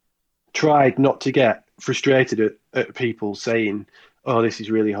have tried not to get frustrated at people saying, "Oh, this is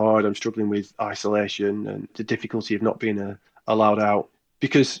really hard. I'm struggling with isolation and the difficulty of not being allowed out,"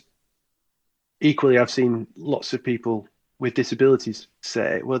 because equally I've seen lots of people with disabilities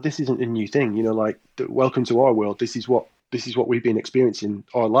say, "Well, this isn't a new thing. Welcome to our world. This is what we've been experiencing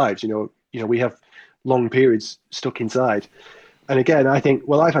our lives. We have long periods stuck inside." And again, I think,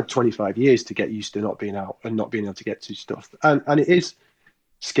 well, I've had 25 years to get used to not being out and not being able to get to stuff, and it is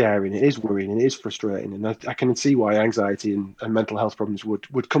scary, and it is worrying, and it is frustrating, and I can see why anxiety and mental health problems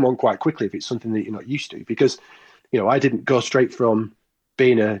would come on quite quickly if it's something that you're not used to. Because I didn't go straight from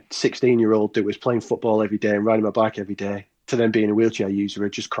being a 16-year-old that was playing football every day and riding my bike every day to then being a wheelchair user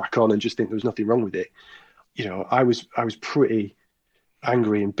and just crack on and just think there was nothing wrong with it. I was pretty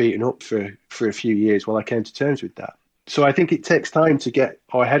angry and beaten up for a few years while I came to terms with that. So I think it takes time to get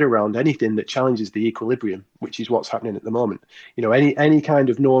our head around anything that challenges the equilibrium, which is what's happening at the moment. Any kind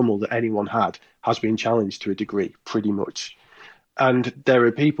of normal that anyone had has been challenged to a degree, pretty much. And there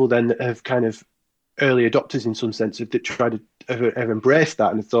are people then that have kind of early adopters in some sense that try to have embraced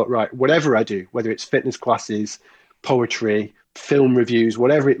that and have thought, right, whatever I do, whether it's fitness classes, poetry, film reviews,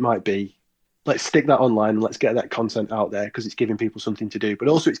 whatever it might be, let's stick that online and let's get that content out there because it's giving people something to do. But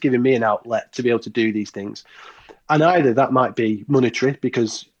also it's giving me an outlet to be able to do these things. And either that might be monetary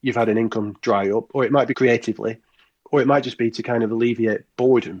because you've had an income dry up, or it might be creatively, or it might just be to kind of alleviate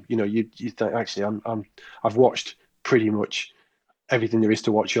boredom. You think, actually, I've watched pretty much everything there is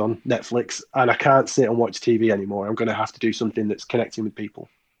to watch on Netflix, and I can't sit and watch TV anymore. I'm going to have to do something that's connecting with people.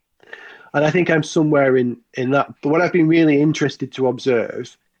 And I think I'm somewhere in that. But what I've been really interested to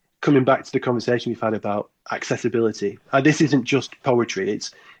observe, coming back to the conversation we've had about accessibility, and this isn't just poetry.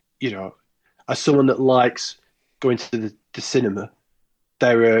 It's, as someone that likes going to the cinema,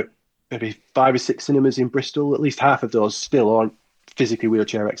 there are maybe 5 or 6 cinemas in Bristol. At least half of those still aren't physically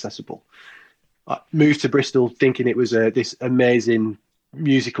wheelchair accessible. I moved to Bristol thinking it was this amazing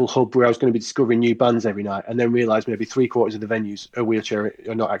musical hub where I was going to be discovering new bands every night, and then realised maybe 3/4 of the venues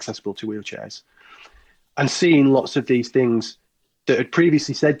are not accessible to wheelchairs. And seeing lots of these things that had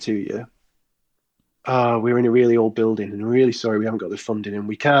previously said to you, we're in a really old building and we're really sorry we haven't got the funding and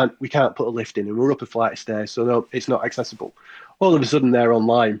we can't put a lift in and we're up a flight of stairs, so no, it's not accessible. All of a sudden they're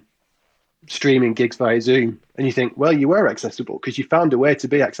online streaming gigs via Zoom, and you think, well, you were accessible because you found a way to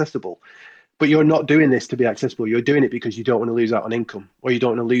be accessible, but you're not doing this to be accessible. You're doing it because you don't want to lose out on income, or you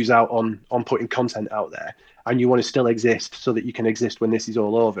don't want to lose out on putting content out there, and you want to still exist so that you can exist when this is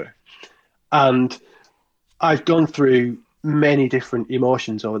all over. And I've gone through many different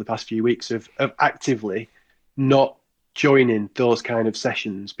emotions over the past few weeks of actively not joining those kind of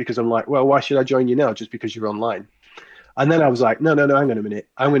sessions because I'm like, well, why should I join you now just because you're online? And then I was like, no, hang on a minute.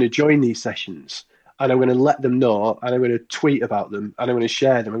 I'm going to join these sessions and I'm going to let them know and I'm going to tweet about them and I'm going to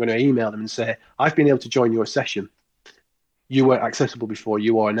share them. I'm going to email them and say, I've been able to join your session. You weren't accessible before,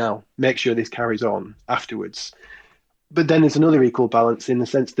 you are now. Make sure this carries on afterwards. But then there's another equal balance in the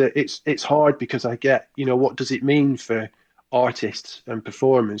sense that it's hard because I get, what does it mean for artists and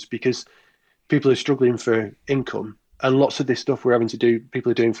performers? Because people are struggling for income and lots of this stuff we're having to do,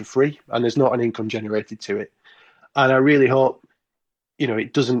 people are doing for free and there's not an income generated to it. And I really hope,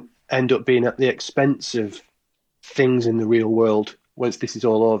 it doesn't end up being at the expense of things in the real world once this is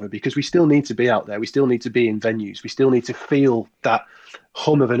all over, because we still need to be out there. We still need to be in venues. We still need to feel that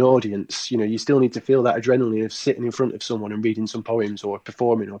hum of an audience. You still need to feel that adrenaline of sitting in front of someone and reading some poems or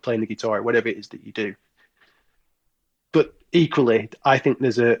performing or playing the guitar, or whatever it is that you do. But equally, I think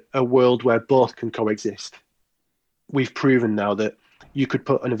there's a world where both can coexist. We've proven now that you could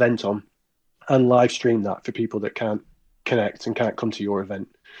put an event on and live stream that for people that can't connect and can't come to your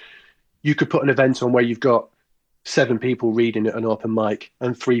event. You could put an event on where you've got 7 people reading at an open mic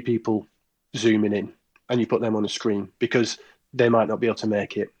and 3 people zooming in, and you put them on a screen because they might not be able to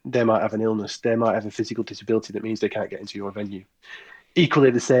make it. They might have an illness. They might have a physical disability that means they can't get into your venue. Equally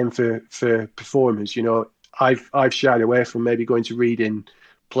the same for performers. I've shied away from maybe going to read in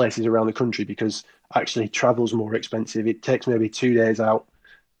places around the country because actually travel's more expensive. It takes maybe 2 days out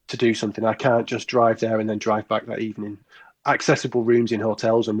to do something. I can't just drive there and then drive back that evening. Accessible rooms in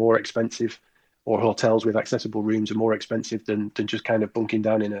hotels are more expensive, or hotels with accessible rooms are more expensive than just kind of bunking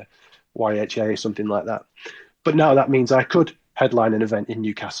down in a YHA or something like that. But now that means I could headline an event in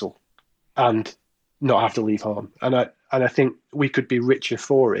Newcastle and not have to leave home. And I think we could be richer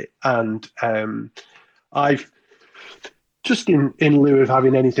for it. And I've just in lieu of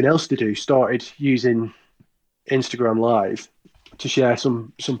having anything else to do, started using Instagram Live to share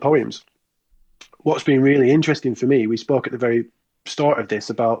some poems. What's been really interesting for me, we spoke at the very start of this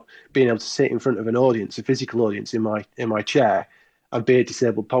about being able to sit in front of an audience, a physical audience in my chair, and be a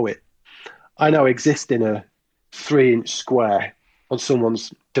disabled poet. I now exist in a 3-inch square on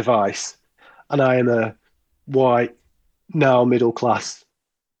someone's device, and I am a white, now middle class,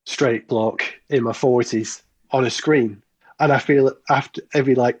 straight bloke in my 40s on a screen. And I feel after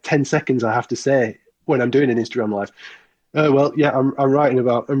every 10 seconds I have to say when I'm doing an Instagram Live, well, yeah, I'm reading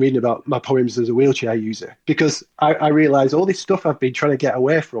about my poems as a wheelchair user, because I realize all this stuff I've been trying to get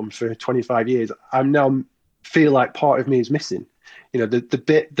away from for 25 years, I'm now feel like part of me is missing. The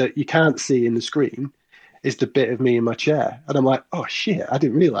bit that you can't see in the screen is the bit of me in my chair. And I'm like, oh shit, I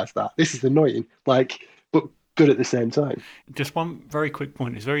didn't realize that. This is annoying, but good at the same time. Just one very quick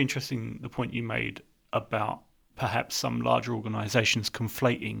point. It's very interesting, the point you made about perhaps some larger organisations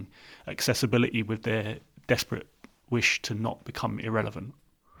conflating accessibility with their desperate wish to not become irrelevant.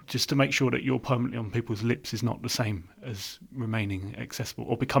 Just to make sure that you're permanently on people's lips is not the same as remaining accessible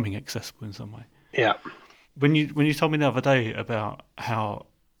or becoming accessible in some way. Yeah. When you told me the other day about how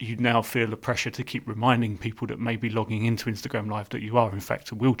you now feel the pressure to keep reminding people that may be logging into Instagram Live that you are in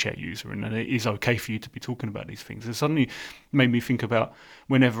fact a wheelchair user and that it is okay for you to be talking about these things, it suddenly made me think about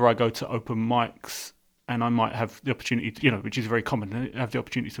whenever I go to open mics and I might have the opportunity to, which is very common, have the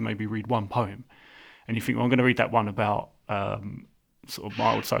opportunity to maybe read one poem. And you think, well, I'm going to read that one about sort of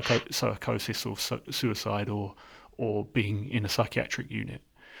mild psychosis or suicide or being in a psychiatric unit.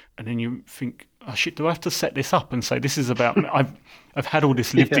 And then you think, oh shit, do I have to set this up and say this is about I've had all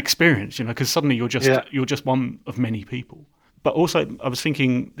this lived experience, because suddenly you're just one of many people. But also, I was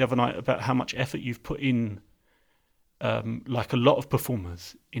thinking the other night about how much effort you've put in, like a lot of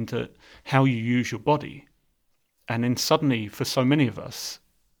performers, into how you use your body, and then suddenly, for so many of us,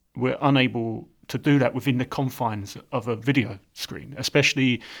 we're unable to do that within the confines of a video screen,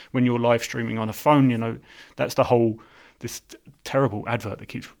 especially when you're live streaming on a phone. That's this terrible advert that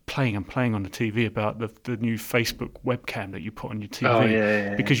keeps playing and playing on the TV about the new Facebook webcam that you put on your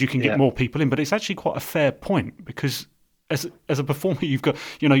TV, because you can get more people in. But it's actually quite a fair point, because as a performer, you've got,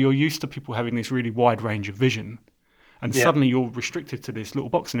 you're used to people having this really wide range of vision, and suddenly you're restricted to this little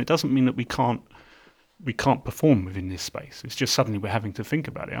box. And it doesn't mean that we can't perform within this space. It's just suddenly we're having to think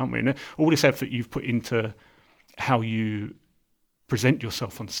about it, aren't we? And all this effort you've put into how you present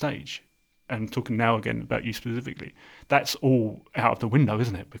yourself on stage, and talking now again about you specifically, that's all out of the window,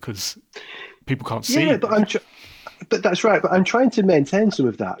 isn't it? Because people can't see. Yeah, but that's right. But I'm trying to maintain some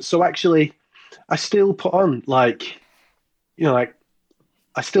of that. So actually, I still put on I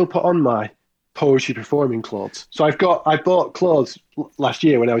still put on my poetry performing clothes. So I bought clothes last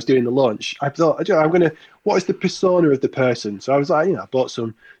year when I was doing the launch. I thought, what is the persona of the person? So I was like, I bought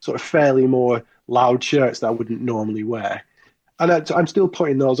some sort of fairly more loud shirts that I wouldn't normally wear. And I'm still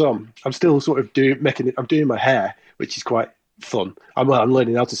putting those on. I'm still sort of I'm doing my hair, which is quite fun. I'm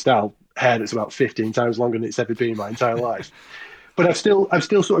learning how to style hair that's about 15 times longer than it's ever been in my entire life. But I'm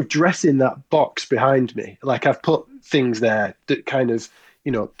still sort of dressing that box behind me. Like I've put things there that kind of,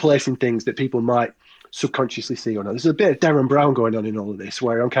 placing things that people might subconsciously see or not. There's a bit of Darren Brown going on in all of this,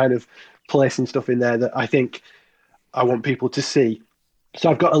 where I'm kind of placing stuff in there that I think I want people to see. So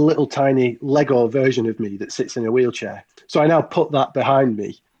I've got a little tiny Lego version of me that sits in a wheelchair. So I now put that behind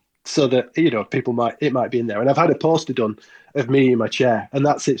me so that, it might be in there. And I've had a poster done of me in my chair, and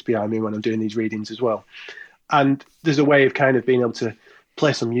that sits behind me when I'm doing these readings as well. And there's a way of kind of being able to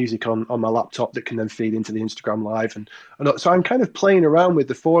play some music on my laptop that can then feed into the Instagram Live. And so I'm kind of playing around with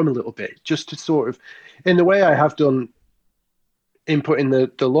the form a little bit, just to sort of, in the way I have done in putting the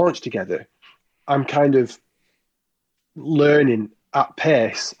launch together, I'm kind of learning at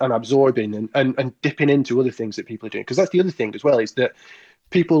pace and absorbing and dipping into other things that people are doing. Because that's the other thing as well, is that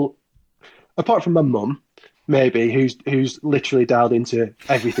people, apart from my mum, maybe, who's literally dialed into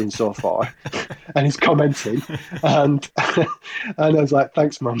everything so far and is commenting, and I was like,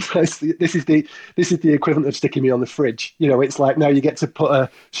 thanks, Mum. This is the equivalent of sticking me on the fridge. It's like, now you get to put a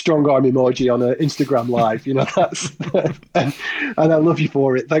strong arm emoji on an Instagram Live. That's and I love you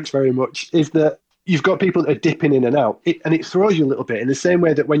for it. Thanks very much. Is that you've got people that are dipping in and out, and it throws you a little bit, in the same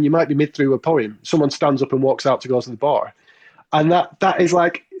way that when you might be mid through a poem, someone stands up and walks out to go to the bar. And that is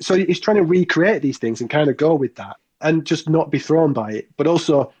like, so it's trying to recreate these things and kind of go with that and just not be thrown by it, but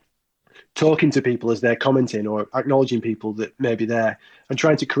also talking to people as they're commenting or acknowledging people that may be there and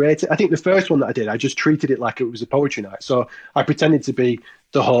trying to create it. I think the first one that I did, I just treated it like it was a poetry night. So I pretended to be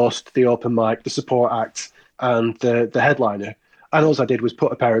the host, the open mic, the support act, and the headliner. And all I did was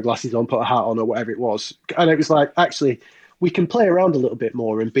put a pair of glasses on, put a hat on, or whatever it was. And it was like, actually, we can play around a little bit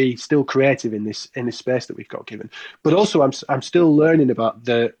more and be still creative in this space that we've got given. But also, I'm still learning about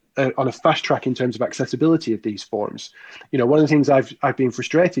on a fast track in terms of accessibility of these forms. One of the things I've been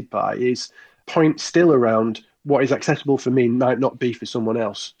frustrated by is points still around what is accessible for me might not be for someone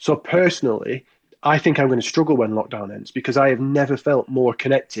else. So personally, I think I'm going to struggle when lockdown ends, because I have never felt more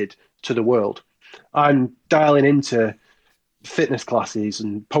connected to the world. I'm dialing into fitness classes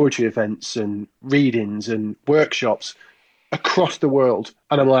and poetry events and readings and workshops across the world,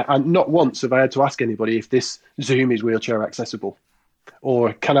 and I'm like, not once have I had to ask anybody if this Zoom is wheelchair accessible,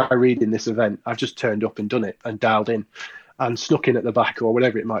 or can I read in this event. I've just turned up and done it and dialed in and snuck in at the back or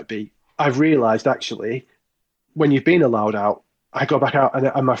whatever it might be. I've realised, actually, when you've been allowed out, I go back out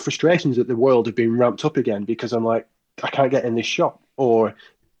and my frustrations at the world have been ramped up again, because I'm like, I can't get in this shop, or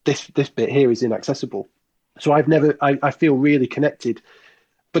this bit here is inaccessible. So I feel really connected,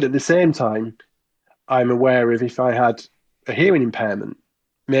 but at the same time, I'm aware of, if I had a hearing impairment,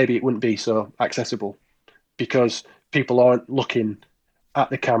 maybe it wouldn't be so accessible, because people aren't looking at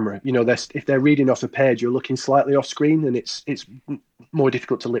the camera. If they're reading off a page, you're looking slightly off screen, and it's more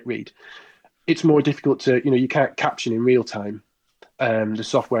difficult to lip read. It's more difficult to, you can't caption in real time. The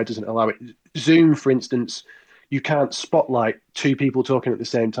software doesn't allow it. Zoom, for instance, you can't spotlight two people talking at the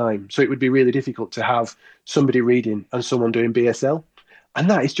same time. So it would be really difficult to have somebody reading and someone doing BSL. And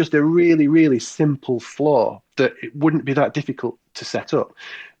that is just a really, really simple flaw that it wouldn't be that difficult to set up.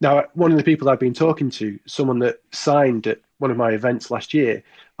 Now, one of the people I've been talking to, someone that signed at one of my events last year,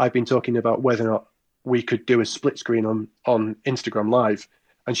 I've been talking about whether or not we could do a split screen on Instagram Live,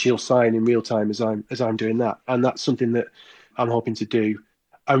 and she'll sign in real time as I'm doing that. And that's something that I'm hoping to do.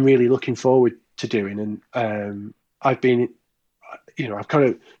 I'm really looking forward to doing. And I've been, I'm kind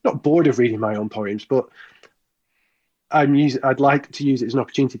of not bored of reading my own poems, but I'd like to use it as an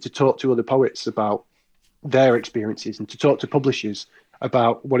opportunity to talk to other poets about their experiences, and to talk to publishers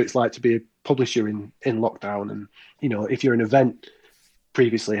about what it's like to be a publisher in lockdown. And, if you're an event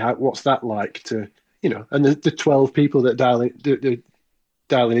previously, what's that like to, and the 12 people that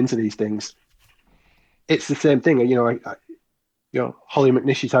dialing into these things, it's the same thing. Holly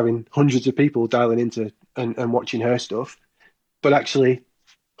McNishy's having hundreds of people dialing into and watching her stuff, but actually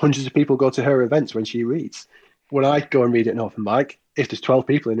hundreds of people go to her events when she reads. When I go and read at an open mic, if there's 12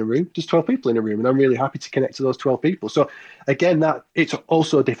 people in a room, there's 12 people in a room, and I'm really happy to connect to those 12 people. So again, that it's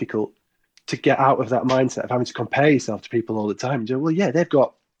also difficult to get out of that mindset of having to compare yourself to people all the time. Well, yeah, they've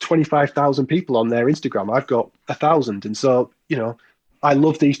got 25,000 people on their Instagram. I've got 1,000. And so, I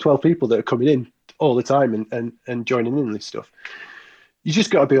love these 12 people that are coming in all the time and joining in this stuff. You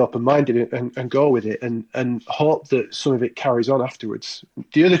just got to be open-minded and go with it, and hope that some of it carries on afterwards.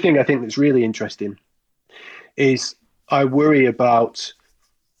 The other thing I think that's really interesting is I worry about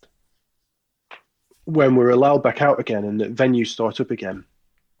when we're allowed back out again and the venues start up again,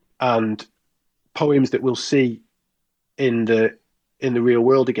 and poems that we'll see in the real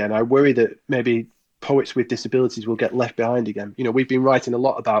world again. I worry that maybe poets with disabilities will get left behind again. You know, we've been writing a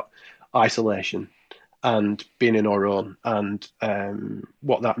lot about isolation and being in our own and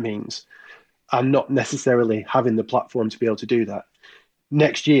what that means, and not necessarily having the platform to be able to do that.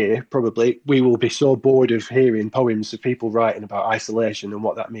 Next year, probably, we will be so bored of hearing poems of people writing about isolation and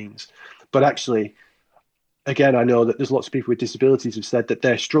what that means. But actually, again, I know that there's lots of people with disabilities who've said that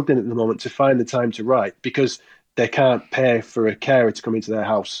they're struggling at the moment to find the time to write because they can't pay for a carer to come into their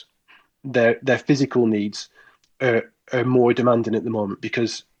house. Their physical needs are more demanding at the moment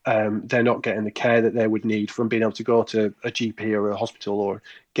because they're not getting the care that they would need from being able to go to a GP or a hospital or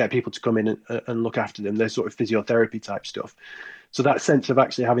get people to come in and look after them. There's sort of physiotherapy type stuff. So that sense of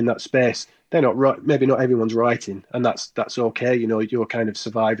actually having that space, they're not right. Maybe not everyone's writing, and that's okay. You know, you're kind of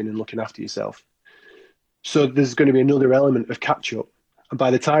surviving and looking after yourself. So there's going to be another element of catch up. And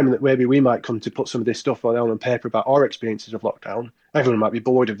by the time that maybe we might come to put some of this stuff down on paper about our experiences of lockdown, everyone might be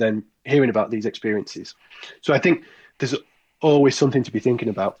bored of then hearing about these experiences. So I think there's always something to be thinking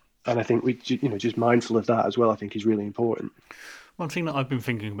about. And I think just mindful of that as well, I think is really important. One thing that I've been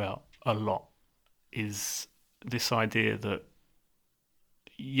thinking about a lot is this idea that,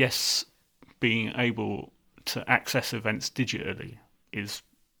 yes, being able to access events digitally is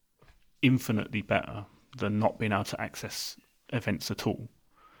infinitely better than not being able to access events at all.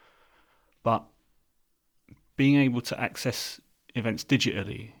 But being able to access events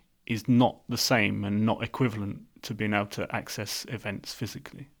digitally is not the same and not equivalent to being able to access events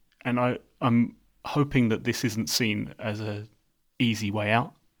physically. And I'm hoping that this isn't seen as an easy way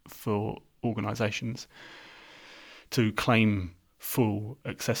out for organisations to claim full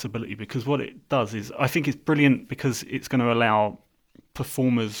accessibility, because what it does is, I think it's brilliant because it's going to allow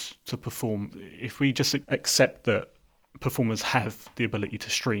performers to perform. If we just accept that performers have the ability to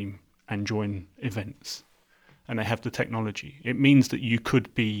stream and join events and they have the technology, it means that you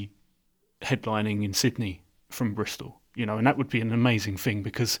could be headlining in Sydney from Bristol, you know, and that would be an amazing thing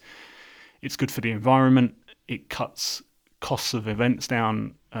because it's good for the environment. It cuts costs of events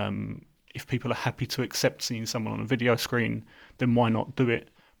down. If people are happy to accept seeing someone on a video screen, then why not do it?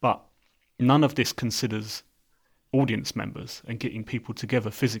 But none of this considers audience members and getting people together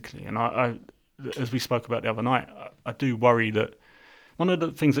physically. And I as we spoke about the other night, I do worry that one of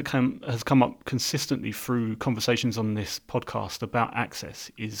the things that has come up consistently through conversations on this podcast about access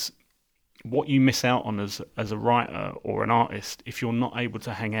is what you miss out on as a writer or an artist if you're not able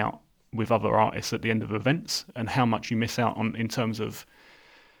to hang out with other artists at the end of events, and how much you miss out on in terms of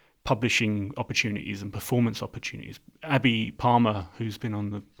publishing opportunities and performance opportunities. Abby Palmer, who's been on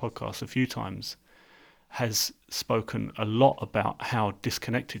the podcast a few times, has spoken a lot about how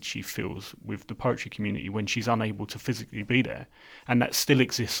disconnected she feels with the poetry community when she's unable to physically be there. And that still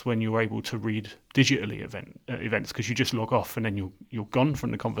exists when you're able to read digitally events, because you just log off and then you're gone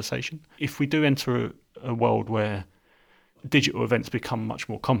from the conversation. If we do enter a world where digital events become much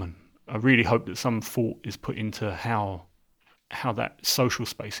more common, I really hope that some thought is put into how that social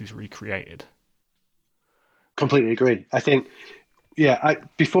space is recreated. Completely agree. I think,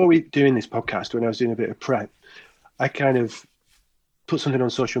 before we doing this podcast, when I was doing a bit of prep, I kind of put something on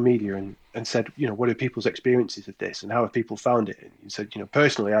social media and said, you know, what are people's experiences of this and how have people found it? And you said, you know,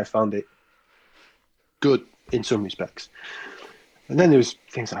 personally, I found it good in some respects. And then there was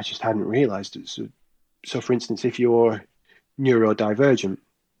things I just hadn't realised. So for instance, if you're neurodivergent,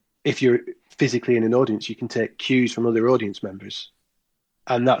 if you're physically in an audience, you can take cues from other audience members.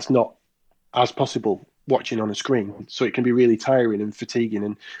 And that's not as possible watching on a screen. So it can be really tiring and fatiguing,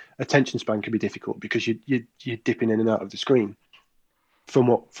 and attention span can be difficult because you're dipping in and out of the screen from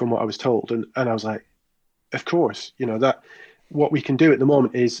what I was told. And I was like, of course, you know, that what we can do at the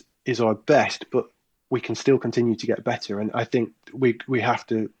moment is our best, but we can still continue to get better. And I think we have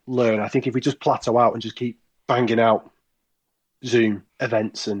to learn. I think if we just plateau out and just keep banging out Zoom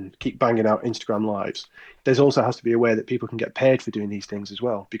events and keep banging out Instagram lives, there's also has to be a way that people can get paid for doing these things as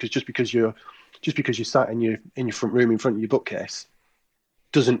well. Because just because you're sat in your front room in front of your bookcase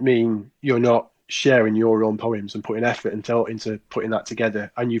doesn't mean you're not sharing your own poems and putting effort into putting that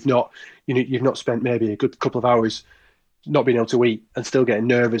together. And you've not spent maybe a good couple of hours not being able to eat and still getting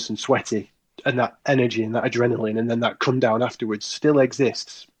nervous and sweaty, and that energy and that adrenaline and then that come down afterwards still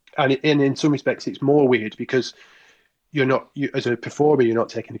exists. And in some respects, it's more weird because as a performer, you're not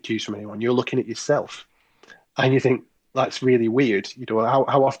taking the cues from anyone. You're looking at yourself, and you think that's really weird. You know,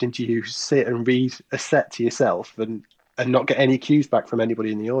 how often do you sit and read a set to yourself and not get any cues back from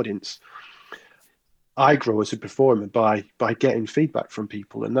anybody in the audience? I grow as a performer by getting feedback from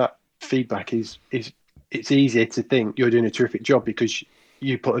people, and that feedback it's easier to think you're doing a terrific job because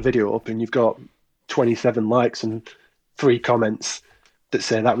you put a video up and you've got 27 likes and 3 comments that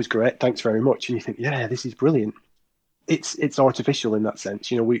say that was great, thanks very much, and you think, yeah, this is brilliant. It's artificial in that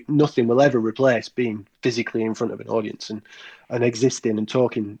sense. Nothing will ever replace being physically in front of an audience and existing and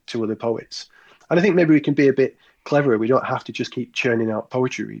talking to other poets. And I think maybe we can be a bit cleverer. We don't have to just keep churning out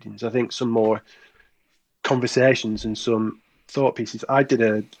poetry readings. I think some more conversations and some thought pieces. I did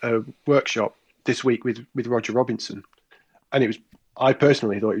a workshop this week with Roger Robinson, and I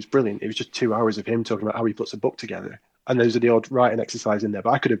personally thought it was brilliant. It was just 2 hours of him talking about how he puts a book together. And there's the odd writing exercise in there,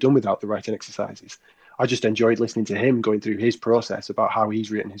 but I could have done without the writing exercises. I just enjoyed listening to him going through his process about how he's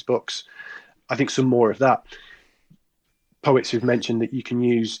written his books. I think some more of that. Poets who've mentioned that you can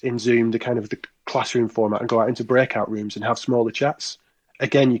use in Zoom the kind of the classroom format and go out into breakout rooms and have smaller chats.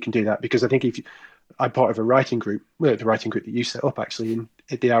 Again, you can do that because I think I'm part of a writing group, the writing group that you set up actually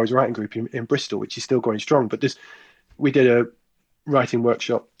at the Hours Writing Group in Bristol, which is still going strong. But we did a writing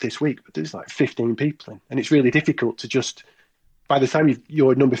workshop this week, but there's like 15 people in, and it's really difficult to just, by the time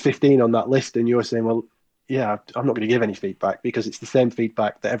you're number 15 on that list and you're saying, well, yeah, I'm not going to give any feedback because it's the same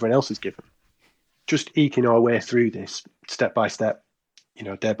feedback that everyone else has given. Just eking our way through this step by step,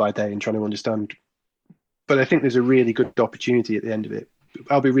 day by day, and trying to understand. But I think there's a really good opportunity at the end of it.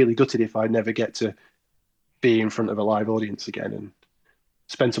 I'll be really gutted if I never get to be in front of a live audience again and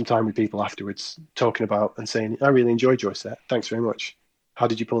spend some time with people afterwards talking about and saying, I really enjoyed your set. Thanks very much. How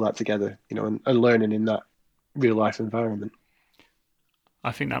did you pull that together? And learning in that real life environment.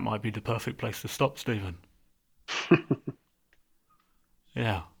 I think that might be the perfect place to stop, Stephen.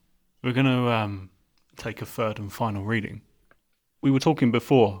 Yeah. We're going to take a third and final reading. We were talking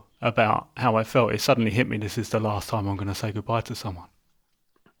before about how I felt. It suddenly hit me, this is the last time I'm going to say goodbye to someone.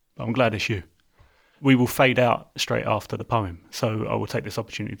 But I'm glad it's you. We will fade out straight after the poem, so I will take this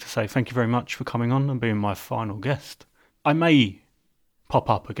opportunity to say thank you very much for coming on and being my final guest. I may pop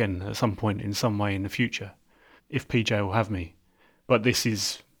up again at some point in some way in the future, if PJ will have me, but this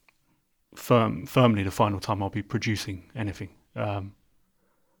is firmly the final time I'll be producing anything.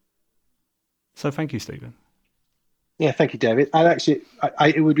 So thank you, Stephen. Yeah, thank you, David. And actually,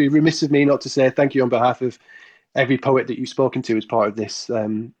 it would be remiss of me not to say thank you on behalf of every poet that you've spoken to as part of this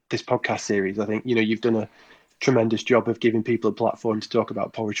this podcast series. I think you've done a tremendous job of giving people a platform to talk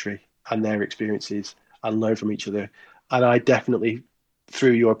about poetry and their experiences and learn from each other. And I definitely,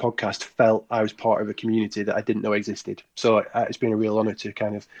 through your podcast, felt I was part of a community that I didn't know existed. So it's been a real honour to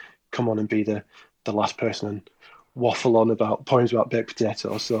kind of come on and be the last person and waffle on about poems about baked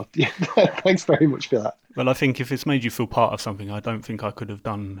potatoes. So yeah, thanks very much for that. Well, I think if it's made you feel part of something, I don't think I could have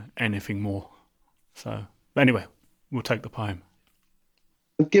done anything more. So anyway, we'll take the poem.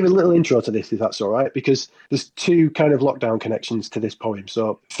 I'll give a little intro to this, if that's all right, because there's 2 kind of lockdown connections to this poem.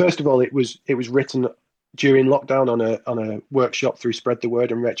 So first of all, it was written during lockdown on a workshop through Spread the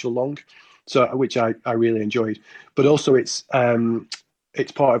Word and Rachel Long, so which I really enjoyed. But also it's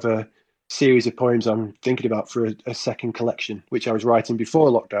part of a series of poems I'm thinking about for a second collection, which I was writing before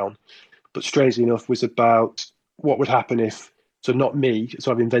lockdown, but strangely enough was about what would happen if, so not me,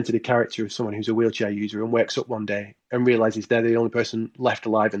 so I've invented a character of someone who's a wheelchair user and wakes up one day and realizes they're the only person left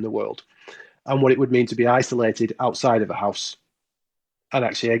alive in the world, and what it would mean to be isolated outside of a house and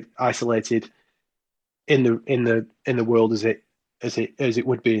actually isolated in the world as it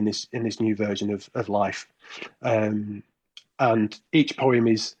would be in this new version of life. And each poem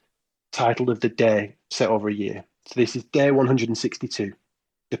is titled of the day set over a year. So this is day 162,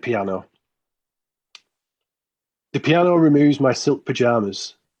 the piano. The piano removes my silk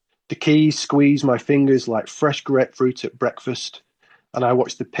pajamas. The keys squeeze my fingers like fresh grapefruit at breakfast, and I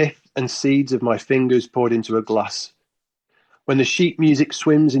watch the pith and seeds of my fingers poured into a glass. When the sheet music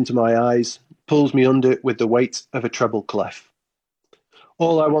swims into my eyes, pulls me under with the weight of a treble clef.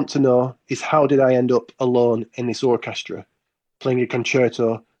 All I want to know is how did I end up alone in this orchestra, playing a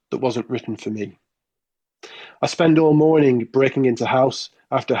concerto that wasn't written for me. I spend all morning breaking into house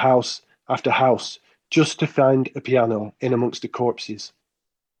after house after house just to find a piano in amongst the corpses.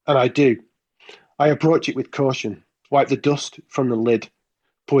 And I do. I approach it with caution, wipe the dust from the lid,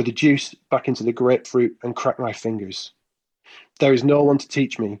 pour the juice back into the grapefruit and crack my fingers. There is no one to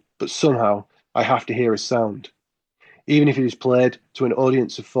teach me, but somehow I have to hear a sound, even if it is played to an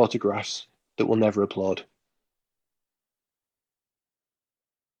audience of photographs that will never applaud.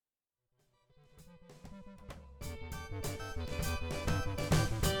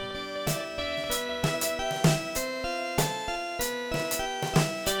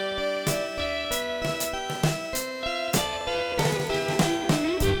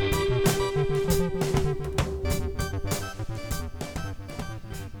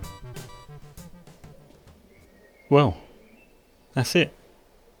 Well, that's it.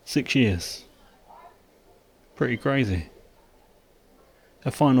 6 years. Pretty crazy.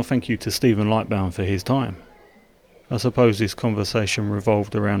 A final thank you to Stephen Lightbound for his time. I suppose this conversation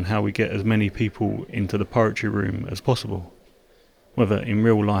revolved around how we get as many people into the poetry room as possible, whether in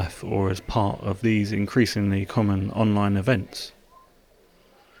real life or as part of these increasingly common online events.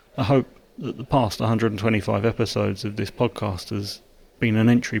 I hope that the past 125 episodes of this podcast has been an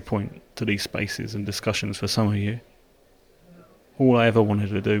entry point to these spaces and discussions for some of you. All I ever wanted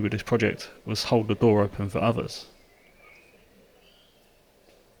to do with this project was hold the door open for others.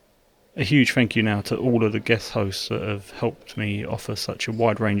 A huge thank you now to all of the guest hosts that have helped me offer such a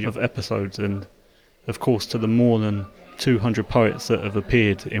wide range of episodes, and of course to the more than 200 poets that have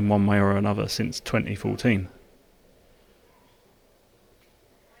appeared in one way or another since 2014.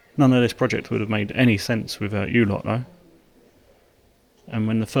 None of this project would have made any sense without you lot though. And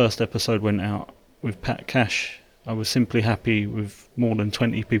when the first episode went out with Pat Cash, I was simply happy with more than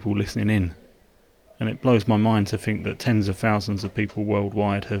 20 people listening in. And it blows my mind to think that tens of thousands of people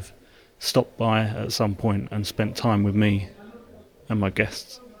worldwide have stopped by at some point and spent time with me and my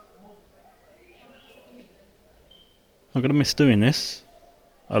guests. I'm going to miss doing this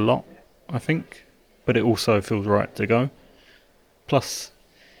a lot, I think, but it also feels right to go. Plus,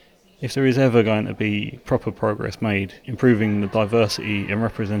 if there is ever going to be proper progress made improving the diversity and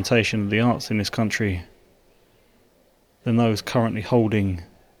representation of the arts in this country, then those currently holding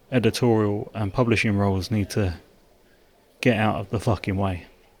editorial and publishing roles need to get out of the fucking way.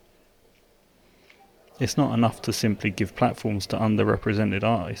 It's not enough to simply give platforms to underrepresented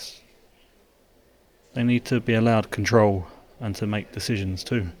artists. They need to be allowed control and to make decisions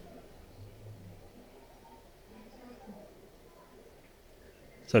too.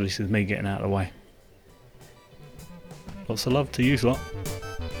 So this is me getting out of the way. Lots of love to you lot.